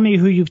happen, or tell me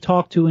who you've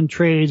talked to in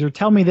trades, or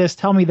tell me this,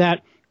 tell me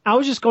that. I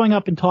was just going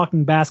up and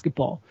talking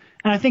basketball.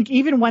 And I think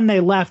even when they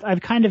left,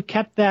 I've kind of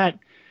kept that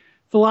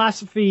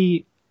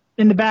philosophy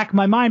in the back of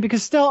my mind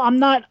because still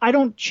I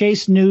don't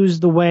chase news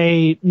the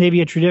way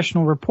maybe a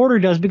traditional reporter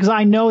does because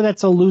I know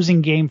that's a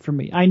losing game for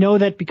me. I know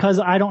that because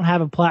I don't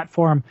have a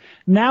platform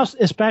now,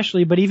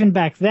 especially, but even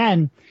back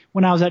then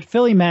when I was at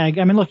Philly Mag,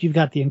 look, you've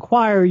got the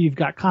Inquirer, you've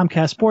got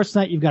Comcast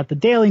Sportsnet, you've got the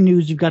Daily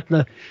News, you've got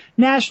the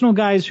national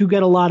guys who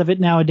get a lot of it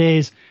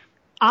nowadays.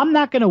 I'm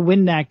not going to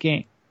win that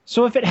game.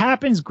 So if it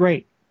happens,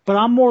 great. But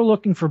I'm more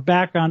looking for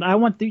background. I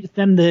want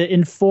them to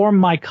inform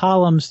my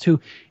columns, to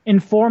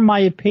inform my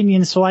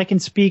opinions so I can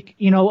speak,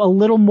 a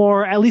little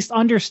more, at least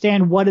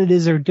understand what it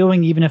is they're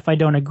doing, even if I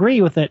don't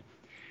agree with it.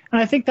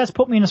 And I think that's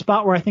put me in a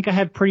spot where I think I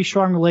have pretty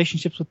strong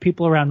relationships with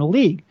people around the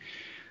league.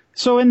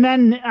 So, and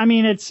then,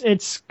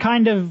 it's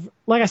kind of,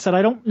 like I said,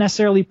 I don't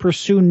necessarily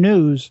pursue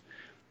news,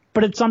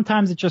 but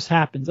sometimes it just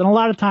happens. And a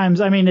lot of times,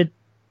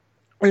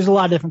 there's a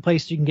lot of different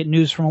places you can get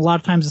news from. A lot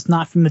of times it's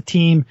not from the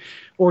team,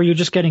 or you're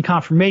just getting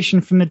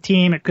confirmation from the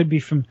team. It could be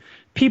from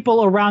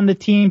people around the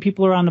team,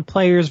 people around the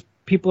players,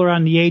 people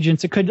around the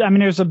agents. It could,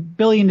 there's a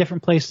billion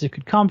different places it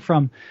could come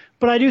from.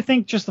 But I do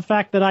think just the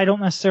fact that I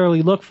don't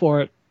necessarily look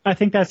for it, I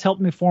think that's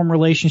helped me form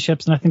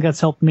relationships, and I think that's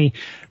helped me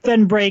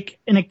then break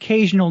an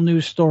occasional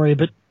news story.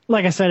 But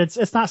like I said,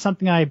 it's not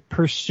something I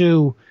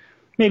pursue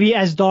maybe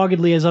as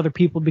doggedly as other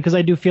people because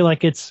I do feel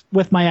like it's,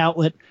 with my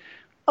outlet,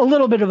 a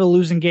little bit of a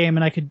losing game,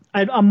 and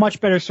I'm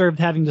much better served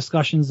having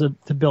discussions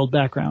to build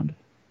background.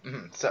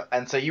 Mm-hmm.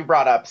 So you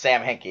brought up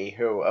Sam Hinkie,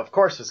 who of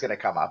course was going to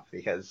come up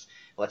because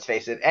let's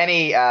face it,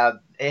 any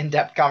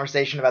in-depth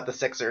conversation about the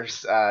Sixers,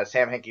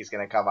 Sam Hinkie's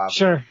going to come up.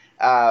 Sure.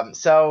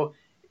 So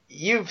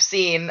you've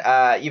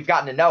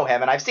gotten to know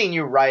him, and I've seen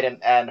you write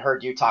and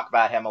heard you talk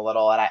about him a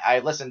little, and I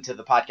listened to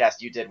the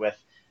podcast you did with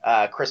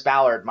Chris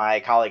Ballard, my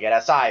colleague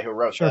at SI, who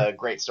wrote the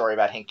great story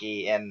about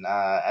Hinkie in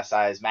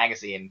SI's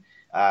magazine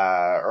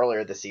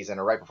earlier this season,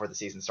 or right before the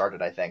season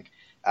started, I think.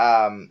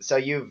 So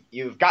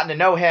you've gotten to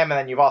know him, and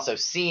then you've also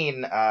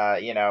seen,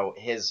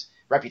 his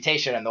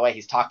reputation and the way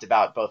he's talked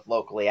about both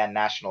locally and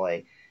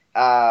nationally.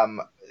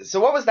 So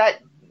what was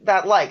that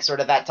like, sort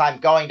of that time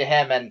going to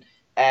him,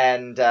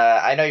 and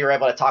I know you were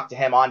able to talk to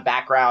him on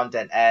Background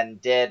and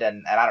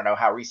I don't know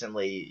how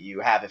recently you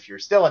have, if you're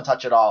still in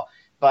touch at all,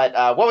 but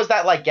what was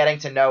that like, getting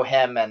to know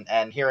him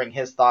and hearing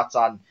his thoughts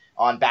on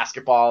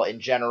basketball in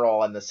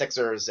general and the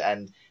Sixers,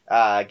 and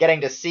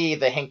getting to see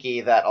the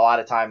Hinkie that a lot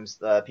of times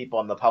the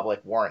people in the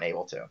public weren't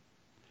able to?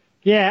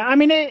 Yeah, I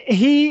mean,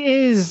 he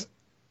is,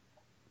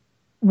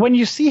 when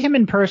you see him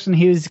in person,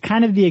 he is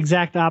kind of the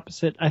exact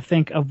opposite, I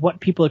think, of what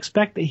people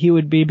expect that he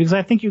would be, because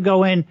I think you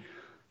go in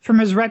from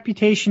his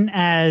reputation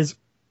as,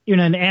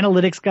 an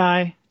analytics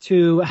guy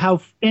to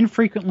how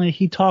infrequently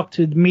he talked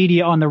to the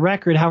media on the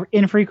record, how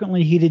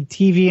infrequently he did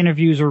TV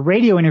interviews or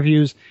radio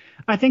interviews.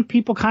 I think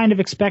people kind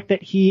of expect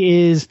that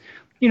he is,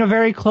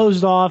 very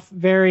closed off,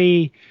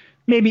 very,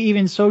 maybe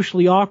even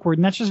socially awkward.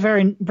 And that's just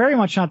very, very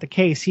much not the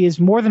case. He is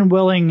more than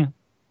willing.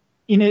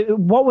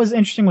 What was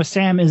interesting with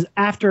Sam is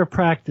after a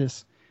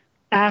practice,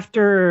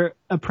 after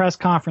a press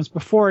conference,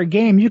 before a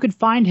game, you could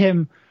find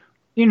him,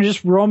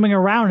 just roaming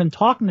around and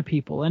talking to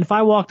people. And if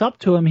I walked up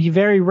to him, he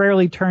very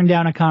rarely turned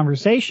down a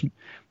conversation.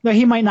 Now,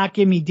 he might not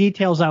give me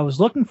details I was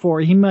looking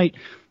for. He might,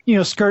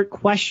 skirt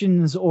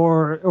questions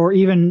or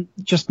even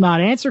just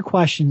not answer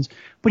questions.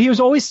 But he was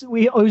always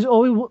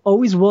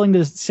always willing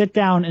to sit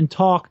down and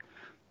talk,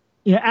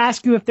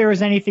 ask you if there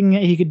was anything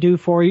that he could do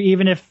for you,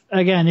 even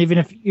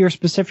if your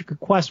specific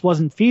request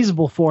wasn't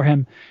feasible for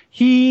him.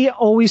 He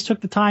always took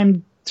the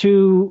time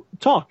to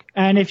talk.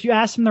 And if you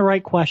asked him the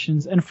right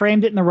questions and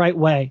framed it in the right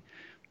way,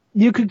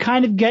 you could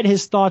kind of get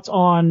his thoughts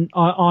on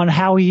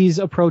how he's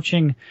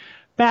approaching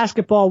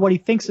basketball, what he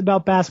thinks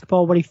about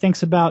basketball, what he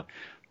thinks about,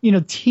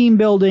 team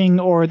building,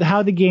 or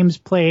how the game's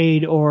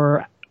played,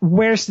 or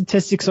where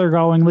statistics are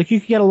going. Like, you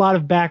could get a lot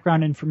of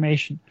background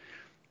information.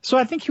 So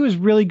I think he was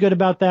really good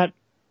about that.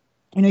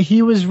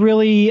 He was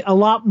really a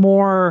lot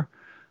more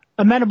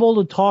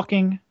amenable to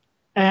talking,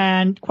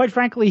 and quite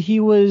frankly, he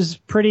was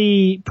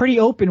pretty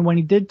open when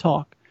he did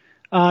talk.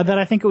 That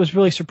I think it was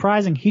really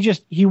surprising.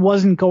 He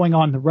wasn't going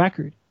on the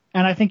record,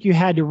 and I think you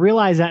had to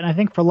realize that. And I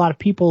think for a lot of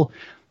people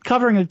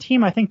covering the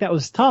team, I think that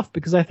was tough,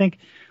 because I think,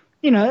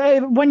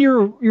 when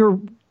you're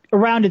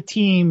around a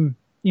team,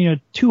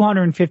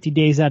 250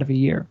 days out of a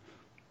year,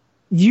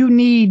 you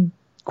need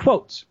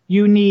quotes,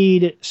 you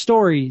need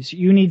stories,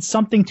 you need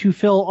something to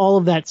fill all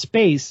of that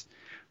space.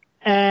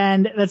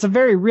 And that's a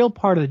very real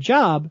part of the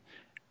job,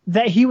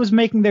 that he was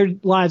making their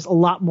lives a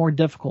lot more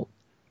difficult.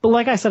 But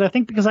like I said, I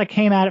think because I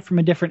came at it from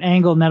a different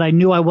angle, and that I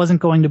knew I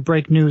wasn't going to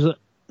break news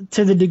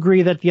to the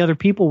degree that the other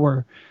people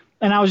were,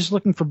 and I was just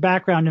looking for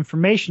background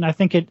information, I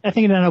think it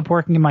ended up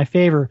working in my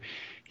favor.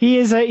 He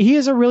is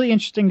a really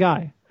interesting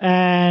guy,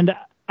 and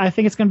I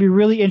think it's going to be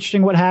really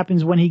interesting what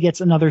happens when he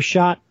gets another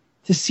shot,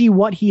 to see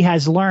what he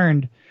has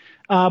learned.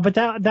 But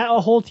that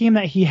whole team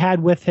that he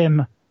had with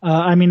him,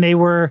 they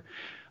were,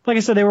 like I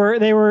said, they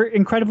were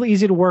incredibly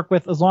easy to work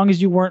with, as long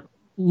as you weren't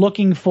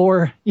looking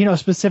for,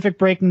 specific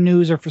breaking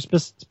news or for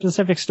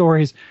specific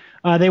stories.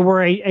 They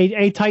were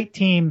a tight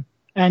team,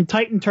 and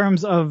tight in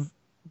terms of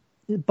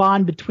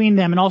bond between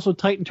them, and also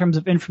tight in terms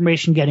of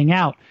information getting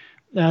out.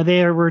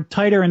 They were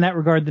tighter in that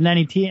regard than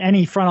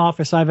any front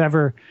office I've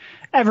ever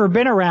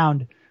been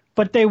around.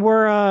 But they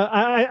were,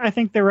 I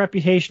think their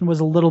reputation was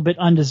a little bit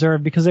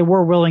undeserved, because they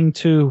were willing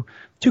to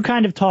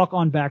kind of talk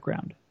on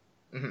Background.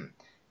 Mm-hmm.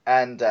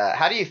 And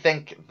how do you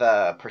think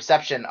the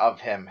perception of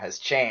him has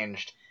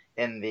changed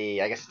in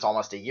I guess it's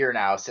almost a year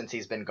now since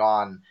he's been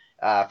gone,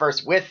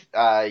 first with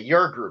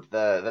your group,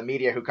 the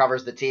media who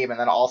covers the team, and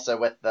then also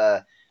with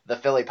the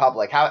Philly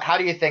public? How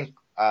do you think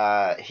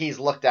he's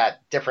looked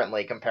at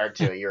differently compared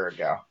to a year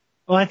ago?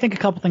 Well, I think a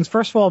couple things.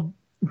 First of all,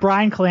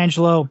 Brian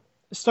Colangelo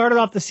started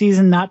off the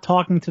season not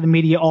talking to the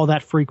media all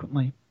that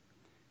frequently.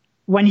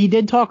 When he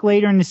did talk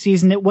later in the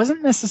season, it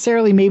wasn't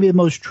necessarily maybe the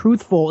most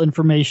truthful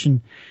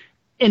information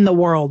in the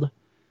world.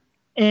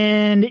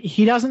 And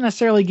he doesn't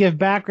necessarily give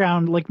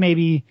background like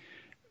maybe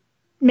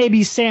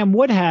Sam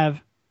would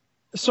have.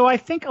 So I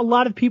think a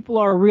lot of people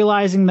are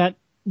realizing that,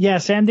 yeah,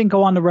 Sam didn't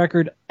go on the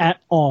record at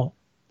all.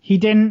 He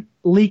didn't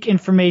leak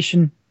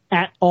information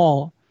at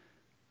all.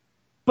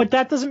 But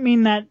that doesn't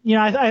mean that,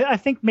 I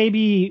think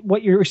maybe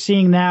what you're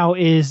seeing now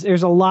is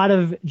there's a lot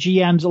of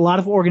GMs, a lot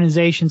of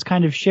organizations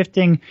kind of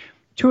shifting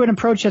to an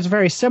approach that's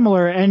very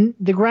similar, and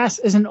the grass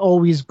isn't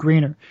always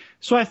greener.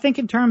 So I think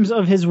in terms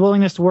of his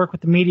willingness to work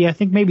with the media, I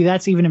think maybe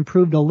that's even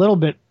improved a little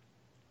bit,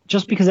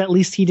 just because at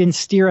least he didn't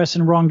steer us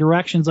in wrong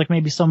directions like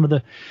maybe some of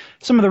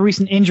the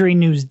recent injury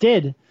news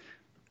did.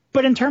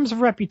 But in terms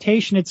of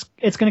reputation,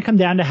 it's going to come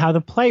down to how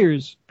the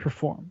players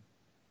perform.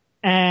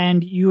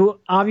 And you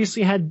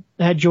obviously had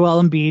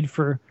Joel Embiid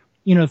for,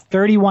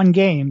 31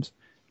 games,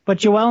 but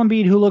Joel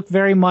Embiid, who looked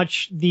very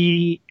much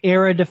the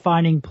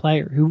era-defining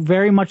player, who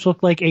very much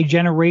looked like a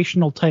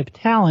generational type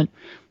talent.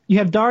 You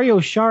have Dario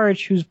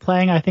Saric, who's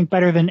playing, I think,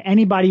 better than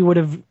anybody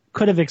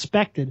could have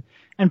expected,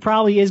 and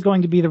probably is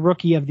going to be the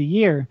rookie of the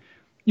year.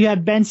 You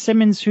have Ben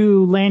Simmons,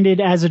 who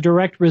landed as a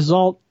direct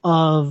result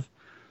of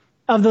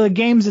the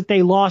games that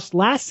they lost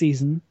last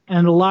season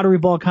and the lottery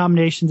ball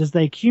combinations as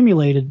they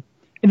accumulated.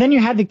 And then you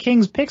had the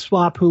Kings pick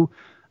swap, who,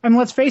 I mean,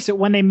 let's face it,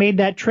 when they made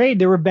that trade,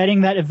 they were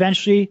betting that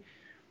eventually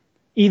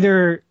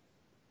either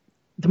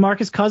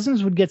DeMarcus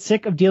Cousins would get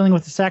sick of dealing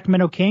with the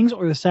Sacramento Kings,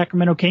 or the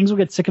Sacramento Kings would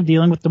get sick of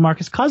dealing with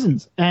DeMarcus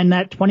Cousins. And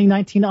that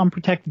 2019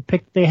 unprotected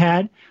pick that they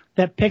had,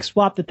 that pick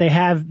swap that they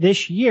have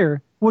this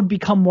year, would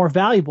become more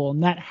valuable,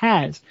 and that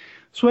has.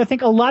 So I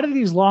think a lot of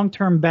these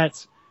long-term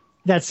bets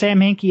that Sam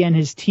Hinkie and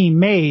his team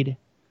made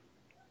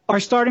are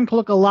starting to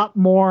look a lot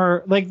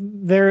more like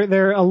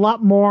they're a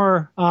lot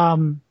more.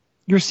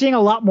 You're seeing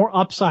a lot more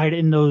upside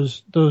in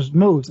those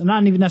moves, and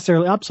not even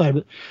necessarily upside,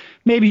 but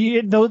maybe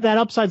that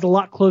upside's a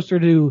lot closer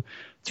to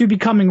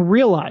becoming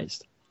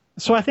realized.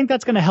 So I think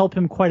that's going to help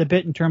him quite a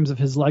bit in terms of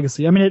his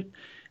legacy. I mean,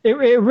 it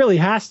really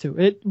has to.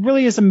 It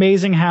really is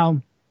amazing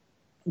how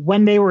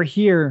when they were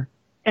here,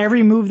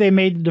 every move they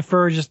made to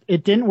defer,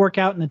 it didn't work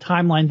out in the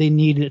timeline they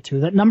needed it to.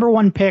 That number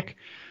one pick,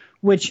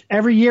 which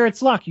every year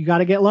it's luck. You got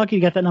to get lucky to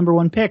get that number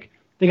one pick.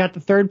 They got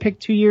the third pick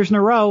 2 years in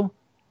a row.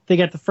 They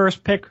get the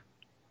first pick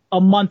a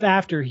month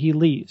after he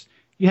leaves.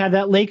 You had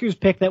that Lakers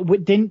pick that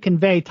didn't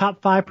convey.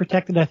 Top 5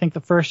 protected, I think,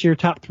 the first year,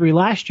 top 3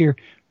 last year.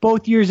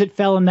 Both years it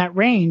fell in that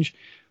range.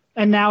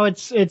 And now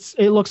it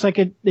looks like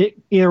it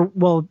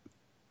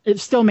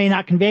still may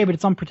not convey, but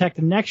it's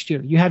unprotected next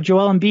year. You have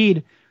Joel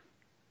Embiid.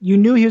 You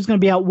knew he was going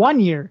to be out 1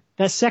 year.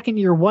 That second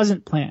year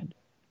wasn't planned.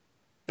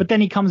 But then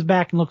he comes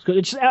back and looks good.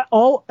 It's just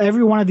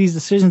every one of these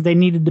decisions they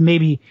needed to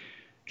maybe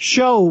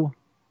show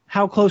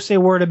how close they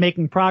were to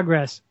making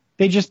progress.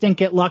 They just didn't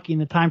get lucky in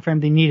the time frame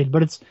they needed.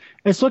 But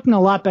it's looking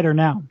a lot better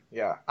now.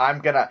 Yeah,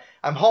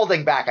 I'm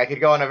holding back. I could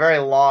go on a very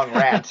long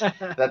rant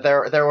that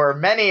there were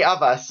many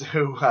of us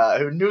who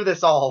knew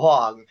this all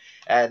along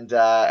and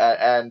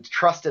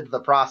trusted the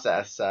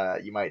process,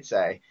 you might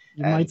say.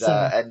 And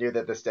knew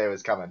that this day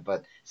was coming.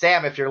 But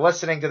Sam, if you're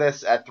listening to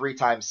this at 3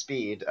 times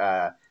speed,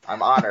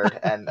 I'm honored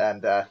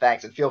and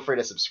thanks, and feel free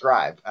to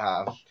subscribe.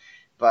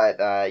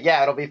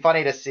 Yeah, it'll be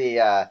funny to see.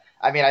 I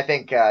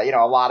think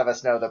a lot of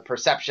us know the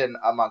perception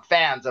among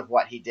fans of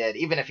what he did,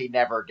 even if he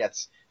never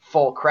gets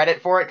full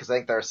credit for it, because I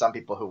think there are some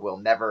people who will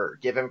never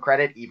give him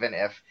credit, even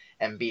if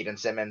Embiid and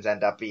Simmons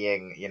end up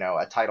being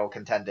a title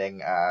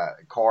contending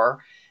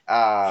core.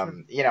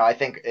 Sure. I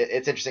think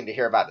it's interesting to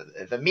hear about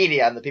the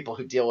media and the people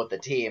who deal with the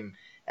team.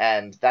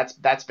 And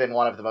that's been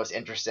one of the most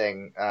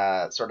interesting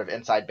sort of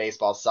inside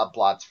baseball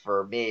subplots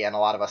for me and a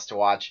lot of us to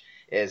watch,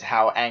 is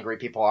how angry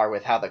people are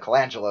with how the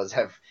Colangelos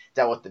have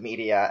dealt with the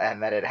media,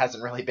 and that it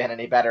hasn't really been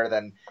any better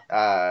than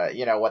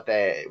what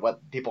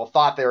people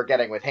thought they were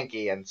getting with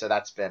Hinkie. And so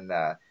that's been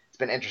it's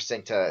been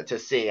interesting to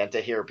see and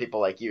to hear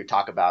people like you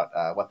talk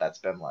about what that's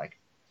been like.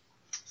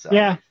 So,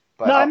 yeah.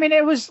 But, no, I mean,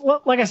 it was,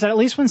 like I said, at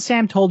least when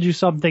Sam told you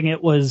something,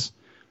 it was,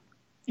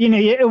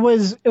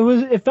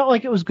 it felt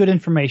like it was good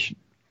information,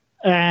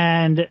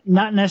 and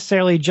not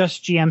necessarily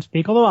just GM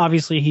speak, although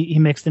obviously he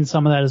mixed in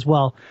some of that as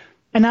well.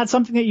 And that's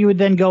something that you would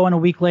then go in a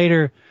week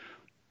later,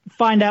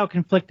 find out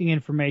conflicting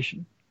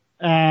information.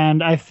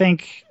 And I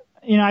think,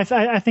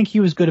 I think he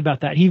was good about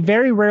that. He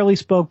very rarely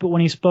spoke, but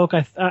when he spoke,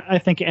 I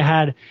think it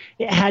had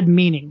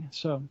meaning.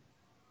 So.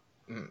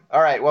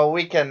 All right. Well,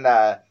 we can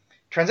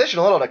transition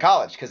a little to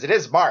college, because it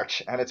is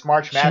March and it's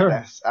March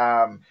Madness.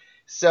 Sure.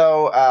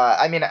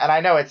 And I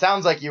know it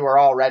sounds like you were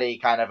already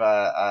kind of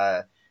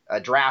a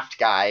draft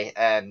guy,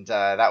 and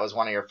that was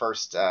one of your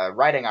first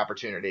writing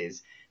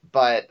opportunities.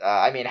 But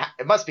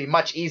it must be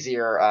much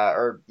easier,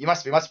 or you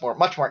must be much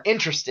more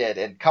interested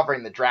in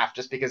covering the draft,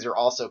 just because you're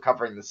also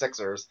covering the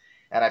Sixers.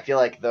 And I feel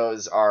like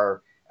those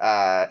are,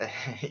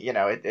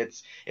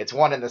 it's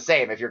one and the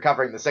same. If you're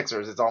covering the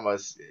Sixers, it's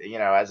almost,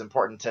 as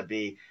important to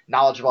be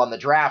knowledgeable on the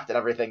draft and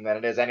everything than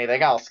it is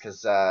anything else,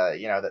 because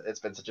it's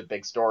been such a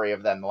big story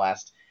of them the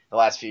last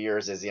few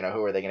years is,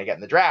 who are they going to get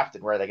in the draft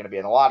and where are they going to be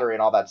in the lottery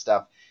and all that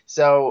stuff.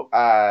 So,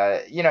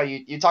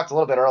 you talked a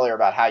little bit earlier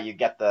about how you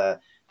get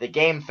the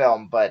game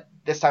film, but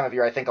this time of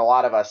year, I think a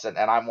lot of us, and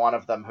I'm one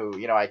of them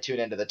who, I tune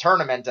into the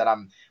tournament and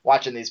I'm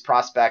watching these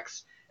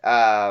prospects,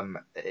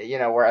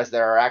 whereas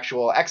there are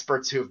actual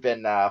experts who've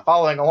been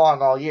following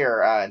along all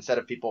year instead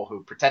of people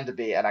who pretend to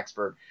be an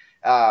expert.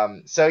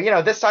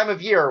 So, this time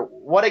of year,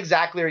 what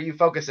exactly are you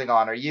focusing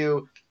on? Are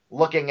you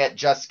looking at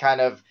just kind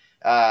of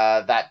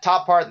that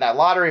top part in that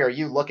lottery? Are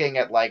you looking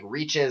at like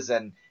reaches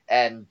and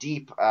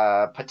deep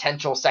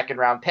potential second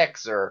round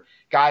picks or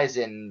guys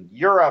in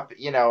Europe?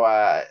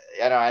 I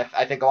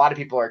think a lot of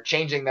people are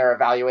changing their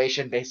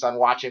evaluation based on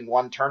watching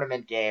one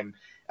tournament game.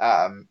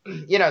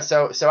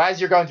 So as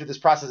you're going through this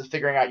process of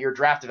figuring out your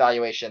draft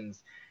evaluations,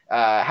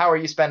 How are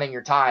you spending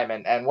your time,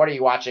 and what are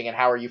you watching, and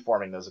how are you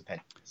forming those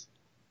opinions?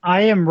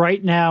 I am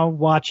right now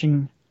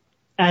watching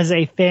as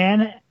a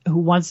fan who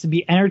wants to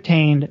be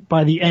entertained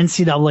by the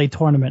NCAA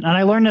tournament. And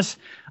I learned this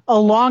a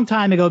long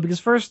time ago because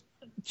first,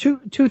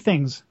 two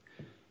things.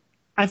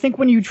 I think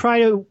when you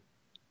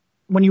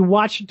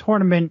watch a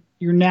tournament,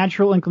 your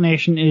natural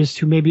inclination is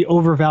to maybe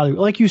overvalue.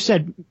 Like you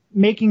said,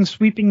 making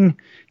sweeping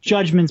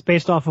judgments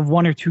based off of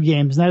one or two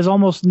games. And that is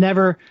almost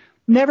never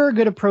a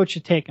good approach to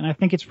take. And I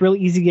think it's really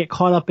easy to get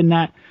caught up in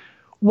that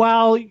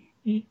while,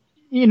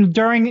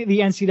 during the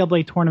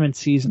NCAA tournament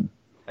season.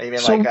 You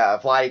mean like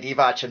Vlade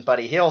Divac and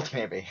Buddy Hield,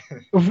 maybe?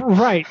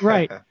 Right.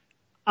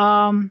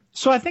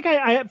 So I think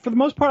I for the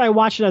most part, I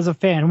watch it as a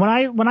fan. When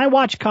I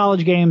watch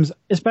college games,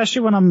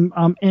 especially when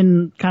I'm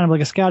in kind of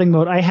like a scouting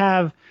mode, I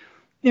have,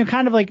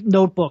 kind of like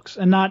notebooks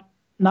and not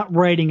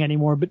writing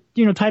anymore, but,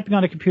 typing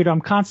on a computer.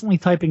 I'm constantly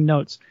typing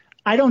notes.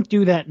 I don't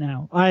do that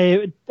now.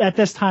 At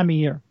this time of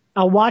year,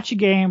 I'll watch a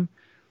game.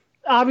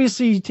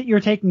 Obviously, you're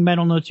taking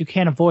mental notes. You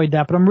can't avoid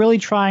that, but I'm really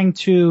trying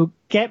to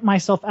get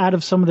myself out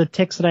of some of the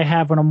tics that I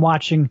have when I'm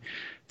watching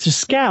to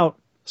scout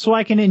so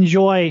I can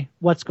enjoy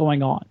what's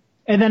going on.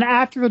 And then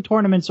after the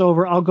tournament's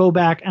over, I'll go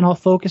back and I'll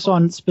focus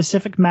on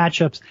specific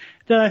matchups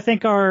that I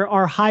think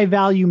are high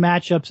value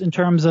matchups in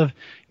terms of,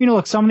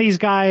 look, some of these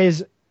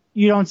guys,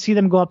 you don't see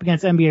them go up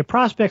against NBA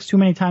prospects too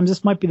many times.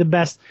 This might be the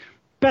best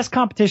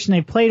competition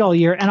they've played all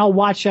year. And I'll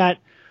watch that,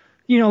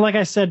 like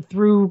I said,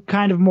 through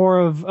kind of more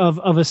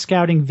of a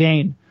scouting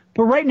vein.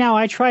 But right now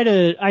I try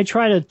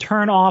to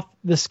turn off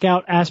the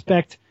scout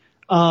aspect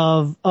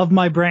of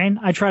my brain.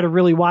 I try to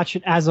really watch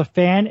it as a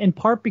fan, in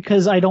part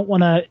because I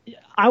want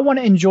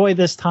to enjoy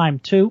this time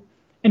too.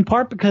 In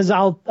part because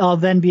I'll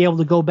then be able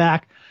to go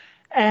back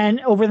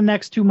and over the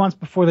next 2 months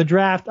before the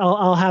draft,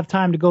 I'll have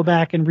time to go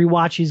back and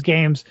rewatch these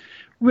games,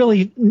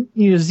 really,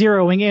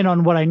 zeroing in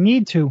on what I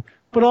need to.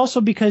 But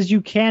also because you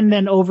can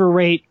then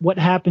overrate what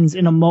happens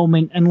in a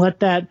moment and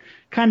let that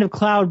kind of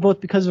cloud,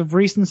 both because of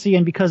recency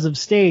and because of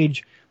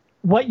stage,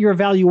 what your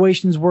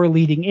evaluations were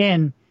leading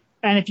in.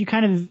 And if you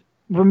kind of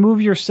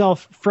remove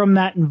yourself from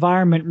that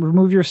environment,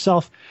 remove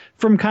yourself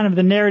from kind of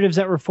the narratives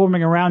that were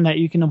forming around that,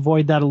 you can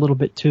avoid that a little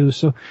bit too.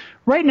 So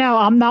right now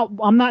I'm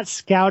not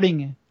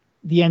scouting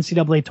the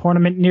NCAA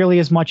tournament nearly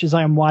as much as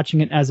I am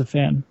watching it as a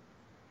fan.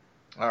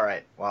 All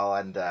right. Well,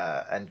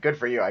 and good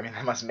for you. I mean,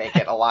 that must make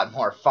it a lot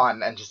more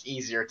fun and just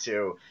easier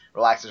to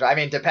relax. I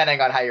mean,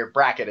 depending on how your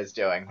bracket is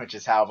doing, which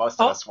is how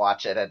most of us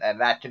watch it,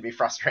 and that can be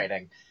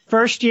frustrating.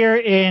 First year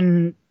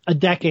in a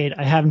decade,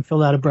 I haven't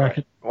filled out a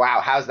bracket.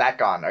 Wow, how's that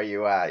gone? Are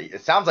you?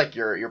 It sounds like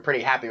you're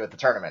pretty happy with the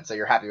tournament, so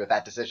you're happy with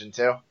that decision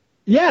too.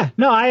 Yeah.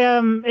 No, I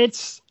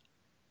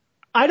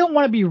don't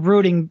want to be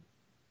rooting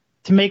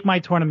to make my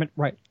tournament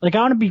right. Like, I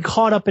want to be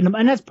caught up in them,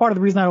 and that's part of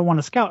the reason I don't want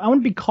to scout. I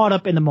want to be caught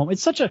up in the moment.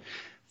 It's such a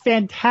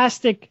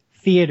fantastic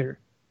theater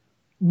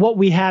what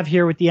we have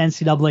here with the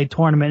NCAA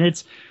tournament.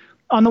 It's,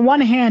 on the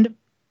one hand,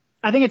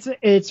 I think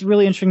it's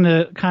really interesting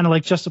to kind of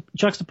like just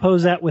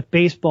juxtapose that with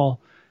baseball,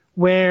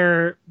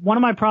 where one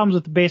of my problems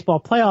with the baseball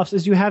playoffs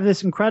is you have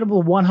this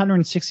incredible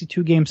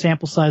 162 game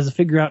sample size to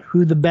figure out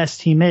who the best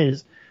team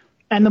is.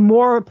 And the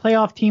more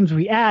playoff teams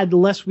we add, the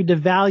less we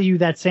devalue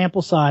that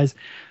sample size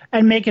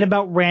and make it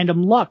about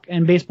random luck.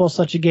 And baseball is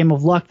such a game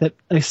of luck that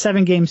a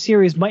 7-game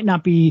series might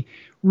not be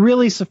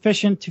really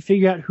sufficient to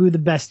figure out who the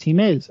best team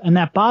is. And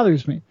that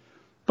bothers me.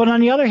 But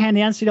on the other hand,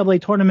 the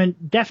NCAA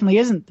tournament definitely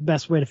isn't the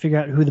best way to figure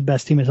out who the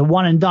best team is. A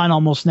one and done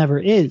almost never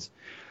is.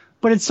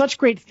 But it's such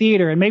great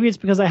theater, and maybe it's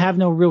because I have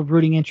no real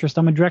rooting interest.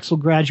 I'm a Drexel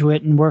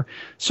graduate, and we're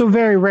so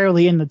very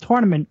rarely in the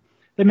tournament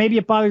that maybe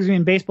it bothers me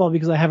in baseball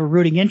because I have a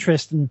rooting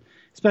interest, and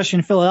especially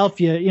in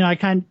Philadelphia,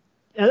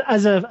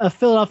 as a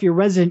Philadelphia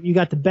resident, you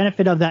got the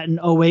benefit of that in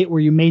 2008, where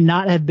you may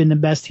not have been the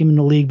best team in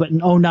the league, but in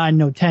 2009,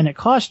 2010, it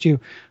cost you.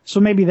 So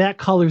maybe that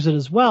colors it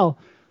as well.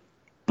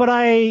 But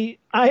I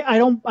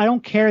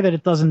don't care that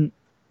it doesn't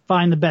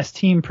find the best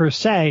team per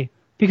se,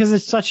 because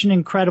it's such an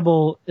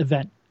incredible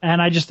event,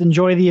 and I just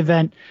enjoy the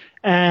event.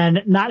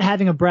 And not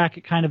having a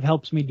bracket kind of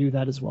helps me do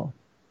that as well.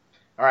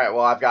 All right,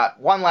 well, I've got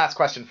one last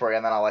question for you,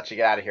 and then I'll let you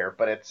get out of here.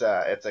 But it's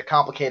a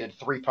complicated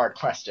 3-part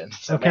question,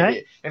 so okay.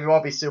 maybe it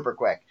won't be super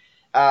quick.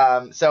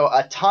 So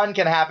a ton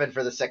can happen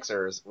for the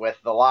Sixers with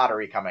the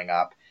lottery coming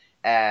up.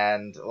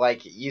 And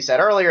like you said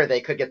earlier,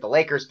 they could get the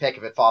Lakers pick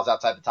if it falls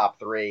outside the top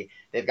 3.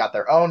 They've got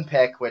their own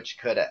pick, which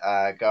could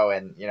go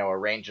in a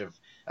range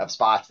of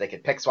spots. They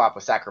could pick swap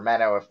with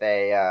Sacramento if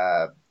they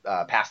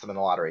pass them in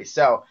the lottery.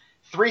 So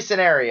 3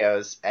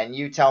 scenarios, and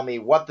you tell me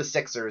what the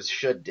Sixers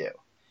should do.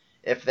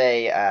 If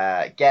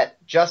they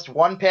get just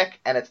 1 pick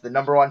and it's the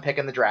number 1 pick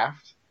in the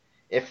draft,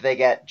 if they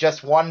get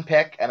just 1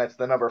 pick and it's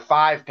the number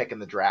 5 pick in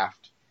the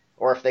draft,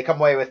 or if they come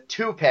away with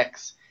 2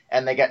 picks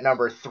and they get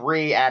number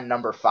 3 and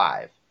number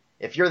 5.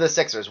 If you're the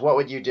Sixers, what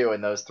would you do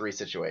in those 3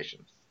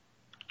 situations?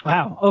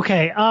 Wow.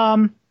 Okay.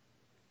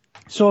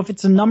 So if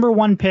it's a number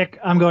 1 pick,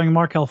 I'm going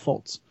Markelle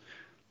Fultz.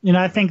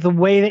 I think the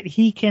way that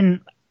he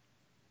can,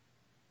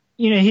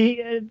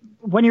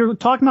 when you're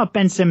talking about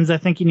Ben Simmons, I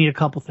think you need a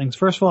couple things.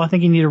 First of all, I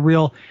think you need a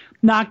real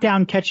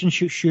knockdown, catch and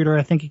shoot shooter.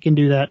 I think he can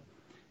do that.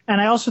 And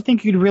I also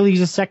think you could really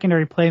use a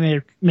secondary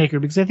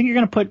playmaker because I think you're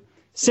going to put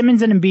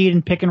Simmons and Embiid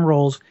in pick and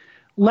rolls,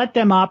 let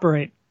them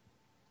operate.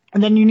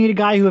 And then you need a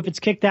guy who, if it's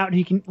kicked out,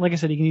 he can, like I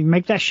said, he can either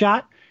make that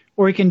shot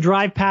or he can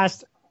drive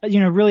past,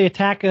 really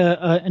attack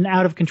an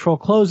out-of-control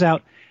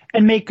closeout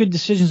and make good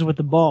decisions with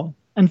the ball.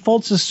 And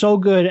Fultz is so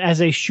good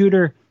as a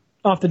shooter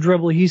off the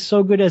dribble. He's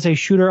so good as a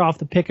shooter off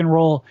the pick and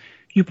roll.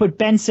 You put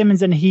Ben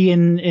Simmons and he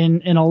in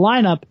a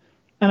lineup,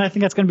 and I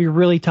think that's going to be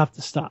really tough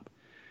to stop.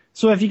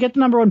 So if you get the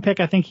number 1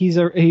 pick, I think he's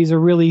a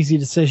really easy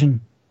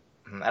decision.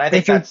 And I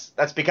think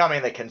that's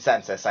becoming the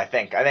consensus. I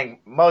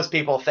think most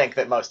people think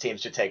that most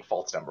teams should take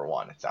Fultz number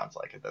 1. It sounds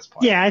like at this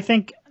point. Yeah, I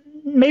think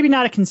maybe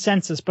not a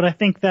consensus, but I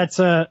think that's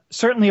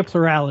certainly a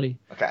plurality.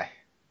 Okay.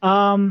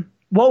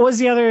 What was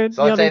the other?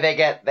 So let's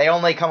say they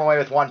only come away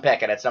with 1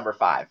 pick, and it's number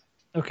 5.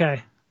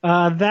 Okay.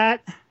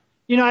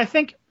 I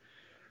think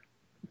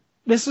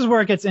this is where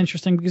it gets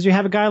interesting because you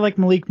have a guy like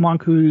Malik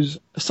Monk who's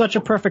such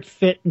a perfect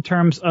fit in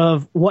terms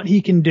of what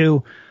he can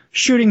do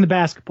shooting the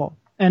basketball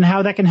and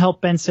how that can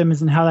help Ben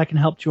Simmons and how that can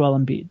help Joel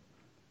Embiid.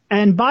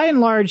 And by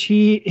and large,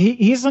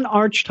 he's an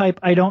archetype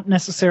I don't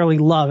necessarily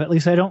love. At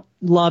least I don't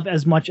love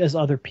as much as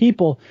other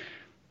people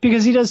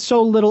because he does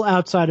so little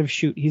outside of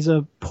shoot. He's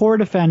a poor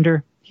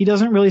defender. He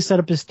doesn't really set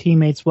up his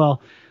teammates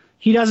well.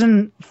 He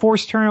doesn't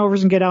force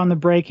turnovers and get out on the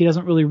break. He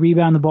doesn't really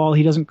rebound the ball.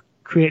 He doesn't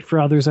create for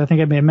others. I think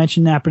I may have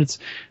mentioned that, but it's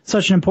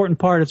such an important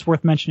part. It's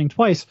worth mentioning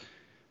twice.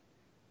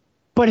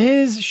 But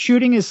his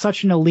shooting is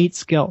such an elite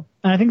skill.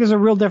 And I think there's a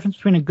real difference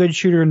between a good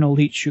shooter and an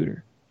elite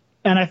shooter.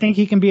 And I think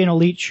he can be an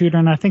elite shooter.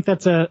 And I think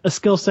that's a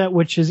skill set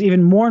which is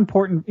even more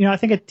important. I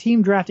think a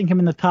team drafting him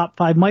in the top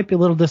 5 might be a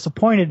little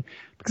disappointed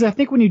because I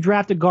think when you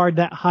draft a guard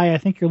that high, I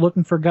think you're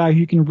looking for a guy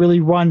who can really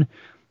run,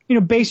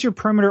 base your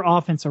perimeter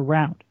offense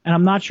around. And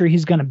I'm not sure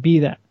he's going to be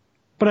that.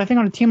 But I think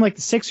on a team like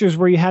the Sixers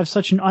where you have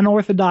such an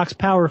unorthodox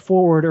power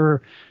forward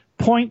or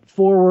point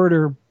forward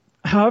or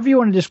however you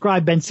want to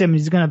describe Ben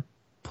Simmons, he's going to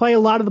play a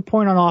lot of the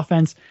point on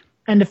offense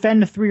and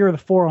defend the 3 or the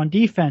 4 on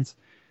defense.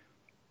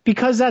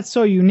 Because that's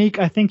so unique,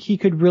 I think he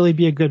could really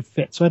be a good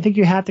fit. So I think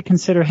you have to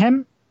consider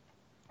him.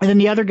 And then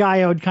the other guy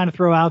I would kind of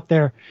throw out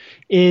there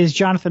is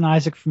Jonathan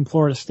Isaac from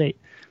Florida State.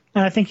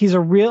 And I think he's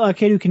a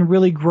kid who can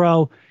really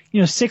grow.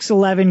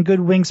 6'11", good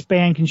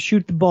wingspan, can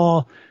shoot the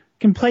ball,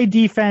 can play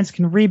defense,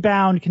 can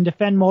rebound, can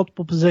defend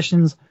multiple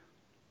positions.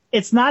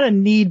 It's not a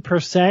need per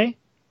se,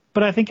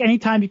 but I think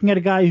anytime you can get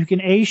a guy who can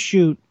A,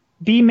 shoot,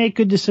 B, make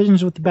good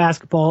decisions with the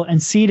basketball,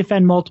 and C,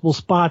 defend multiple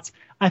spots,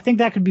 I think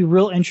that could be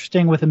real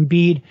interesting with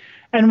Embiid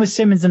and with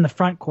Simmons in the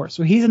front court.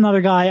 So he's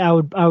another guy I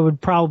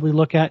would probably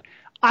look at.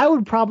 I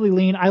would probably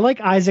lean. I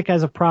like Isaac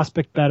as a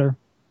prospect better,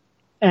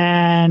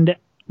 and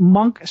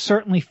Monk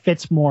certainly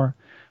fits more.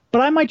 But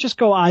I might just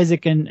go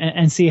Isaac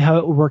and see how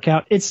it will work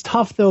out. It's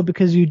tough, though,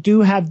 because you do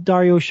have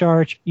Dario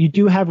Saric, you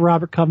do have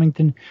Robert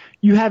Covington,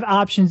 you have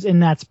options in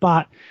that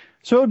spot.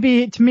 So it would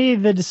be, to me,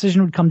 the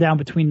decision would come down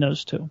between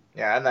those two.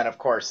 Yeah, and then, of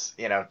course,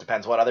 it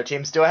depends what other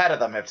teams do ahead of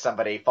them. If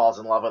somebody falls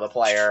in love with a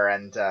player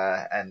and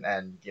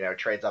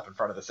trades up in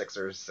front of the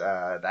Sixers,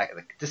 that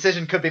the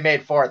decision could be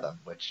made for them,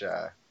 which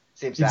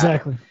seems to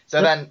happen.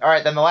 So then, all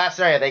right, then the last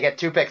scenario, they get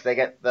 2 picks. They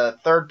get the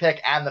 3rd pick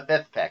and the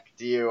 5th pick.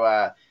 Do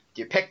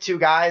you pick 2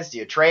 guys? Do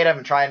you trade them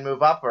and try and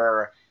move up,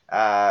 or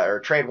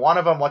trade one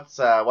of them?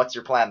 What's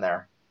your plan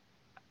there?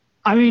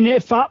 I mean,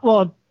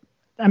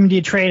 do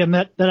you trade them?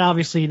 That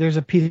obviously there's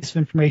a piece of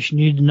information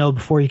you need to know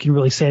before you can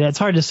really say that. It's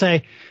hard to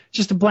say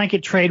just a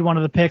blanket trade one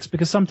of the picks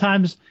because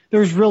sometimes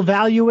there's real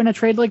value in a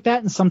trade like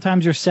that, and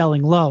sometimes you're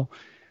selling low.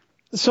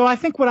 So I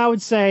think what I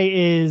would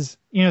say is,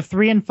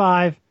 3 and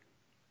 5.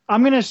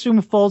 I'm going to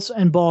assume Fultz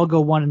and Ball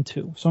go 1 and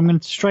 2. So I'm going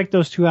to strike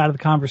those 2 out of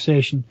the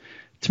conversation.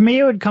 To me,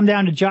 it would come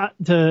down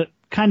to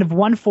kind of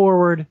 1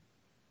 forward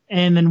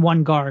and then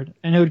 1 guard.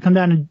 And it would come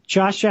down to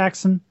Josh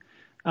Jackson,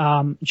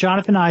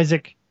 Jonathan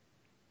Isaac,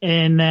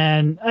 and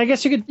then I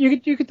guess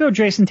you could throw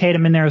Jason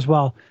Tatum in there as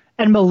well,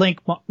 and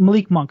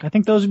Malik Monk. I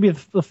think those would be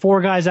the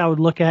 4 guys I would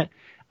look at.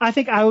 I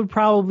think I would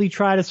probably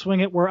try to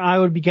swing it where I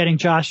would be getting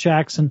Josh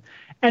Jackson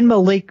and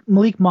Malik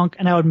Monk,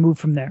 and I would move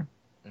from there.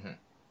 Mm-hmm.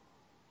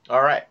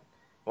 All right.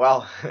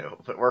 Well,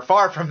 we're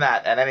far from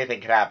that, and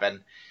anything could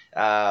happen.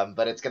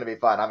 But it's going to be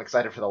fun. I'm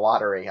excited for the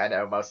lottery. I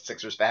know most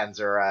Sixers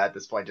fans are at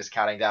this point just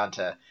counting down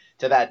to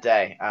that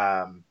day.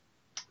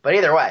 But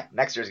either way,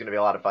 next year is going to be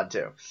a lot of fun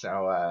too.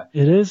 So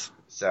it is.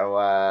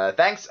 So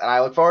thanks, and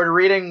I look forward to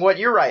reading what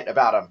you write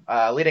about him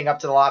leading up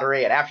to the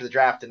lottery and after the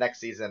draft and next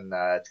season.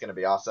 It's going to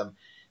be awesome.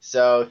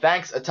 So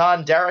thanks a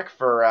ton, Derek,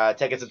 for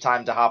taking some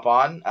time to hop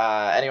on.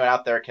 Anyone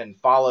out there can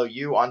follow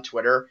you on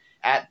Twitter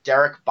at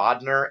Derek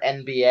Bodner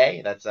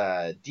NBA. That's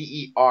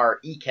DEREK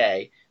BODNER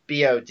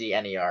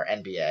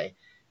NBA.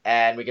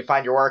 And we can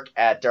find your work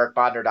at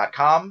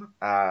derekbodner.com.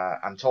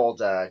 I'm told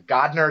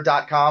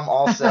Godner.com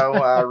also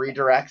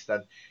redirects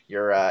that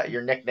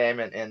your nickname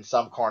in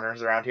some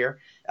corners around here.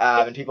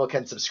 And people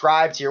can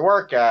subscribe to your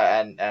work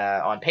and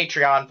on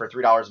Patreon for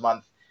 $3 a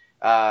month.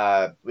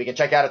 We can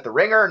check out at The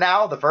Ringer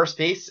now, the first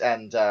piece,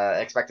 and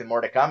expecting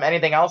more to come.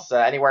 Anything else?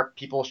 Anywhere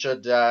people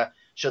should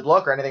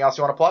look, or anything else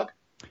you want to plug?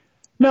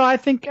 No, I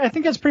think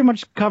that's pretty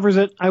much covers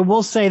it. I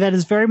will say that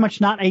is very much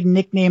not a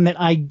nickname that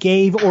I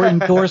gave or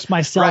endorsed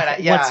myself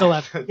right, yeah,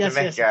 whatsoever.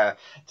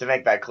 To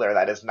make that clear,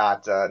 that is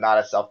not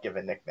a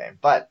self-given nickname,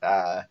 but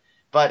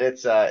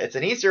it's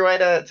an easier way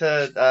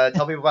to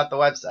tell people about the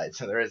website.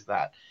 So there is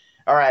that.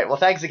 All right. Well,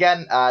 thanks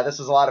again. This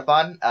was a lot of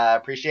fun.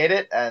 Appreciate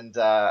it, and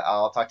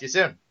I'll talk to you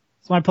soon.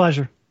 It's my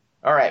pleasure.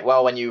 All right.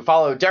 Well, when you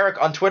follow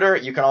Derek on Twitter,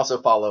 you can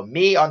also follow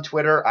me on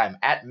Twitter. I'm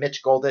at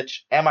Mitch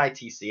Goldich,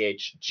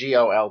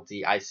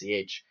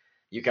 MITCHGOLDICH.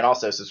 You can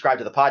also subscribe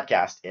to the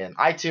podcast in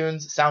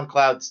iTunes,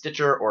 SoundCloud,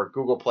 Stitcher, or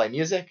Google Play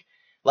Music.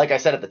 Like I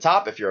said at the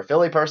top, if you're a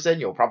Philly person,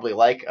 you'll probably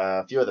like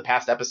a few of the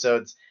past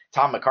episodes.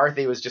 Tom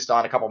McCarthy was just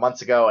on a couple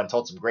months ago and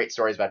told some great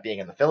stories about being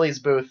in the Phillies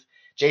booth.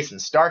 Jason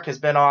Stark has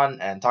been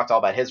on and talked all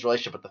about his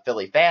relationship with the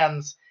Philly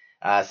fans.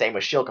 Same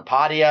with Sheil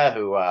Kapadia,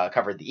 who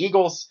covered the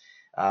Eagles.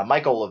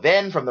 Michael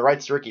Levin from the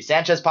Rights to Ricky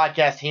Sanchez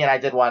podcast. He and I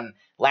did one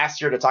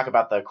last year to talk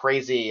about the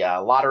crazy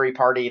lottery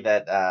party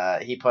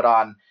that he put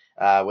on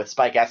with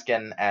Spike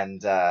Eskin and,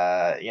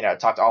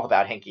 talked all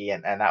about Hinkie,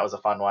 and that was a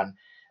fun one.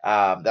 There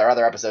are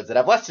other episodes that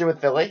have less to do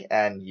with Philly,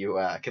 and you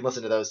can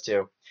listen to those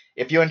too.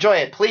 If you enjoy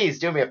it, please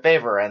do me a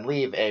favor and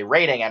leave a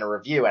rating and a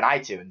review in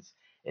iTunes.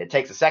 It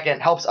takes a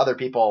second, helps other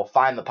people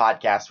find the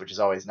podcast, which is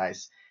always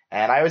nice,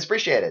 and I always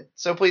appreciate it.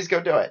 So please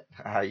go do it.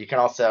 You can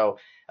also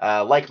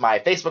like my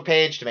Facebook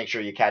page to make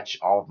sure you catch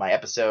all of my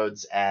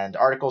episodes and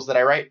articles that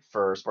I write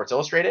for Sports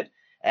Illustrated.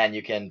 And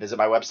you can visit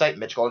my website,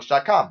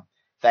 mitchgoldich.com.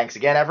 Thanks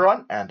again,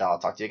 everyone, and I'll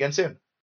talk to you again soon.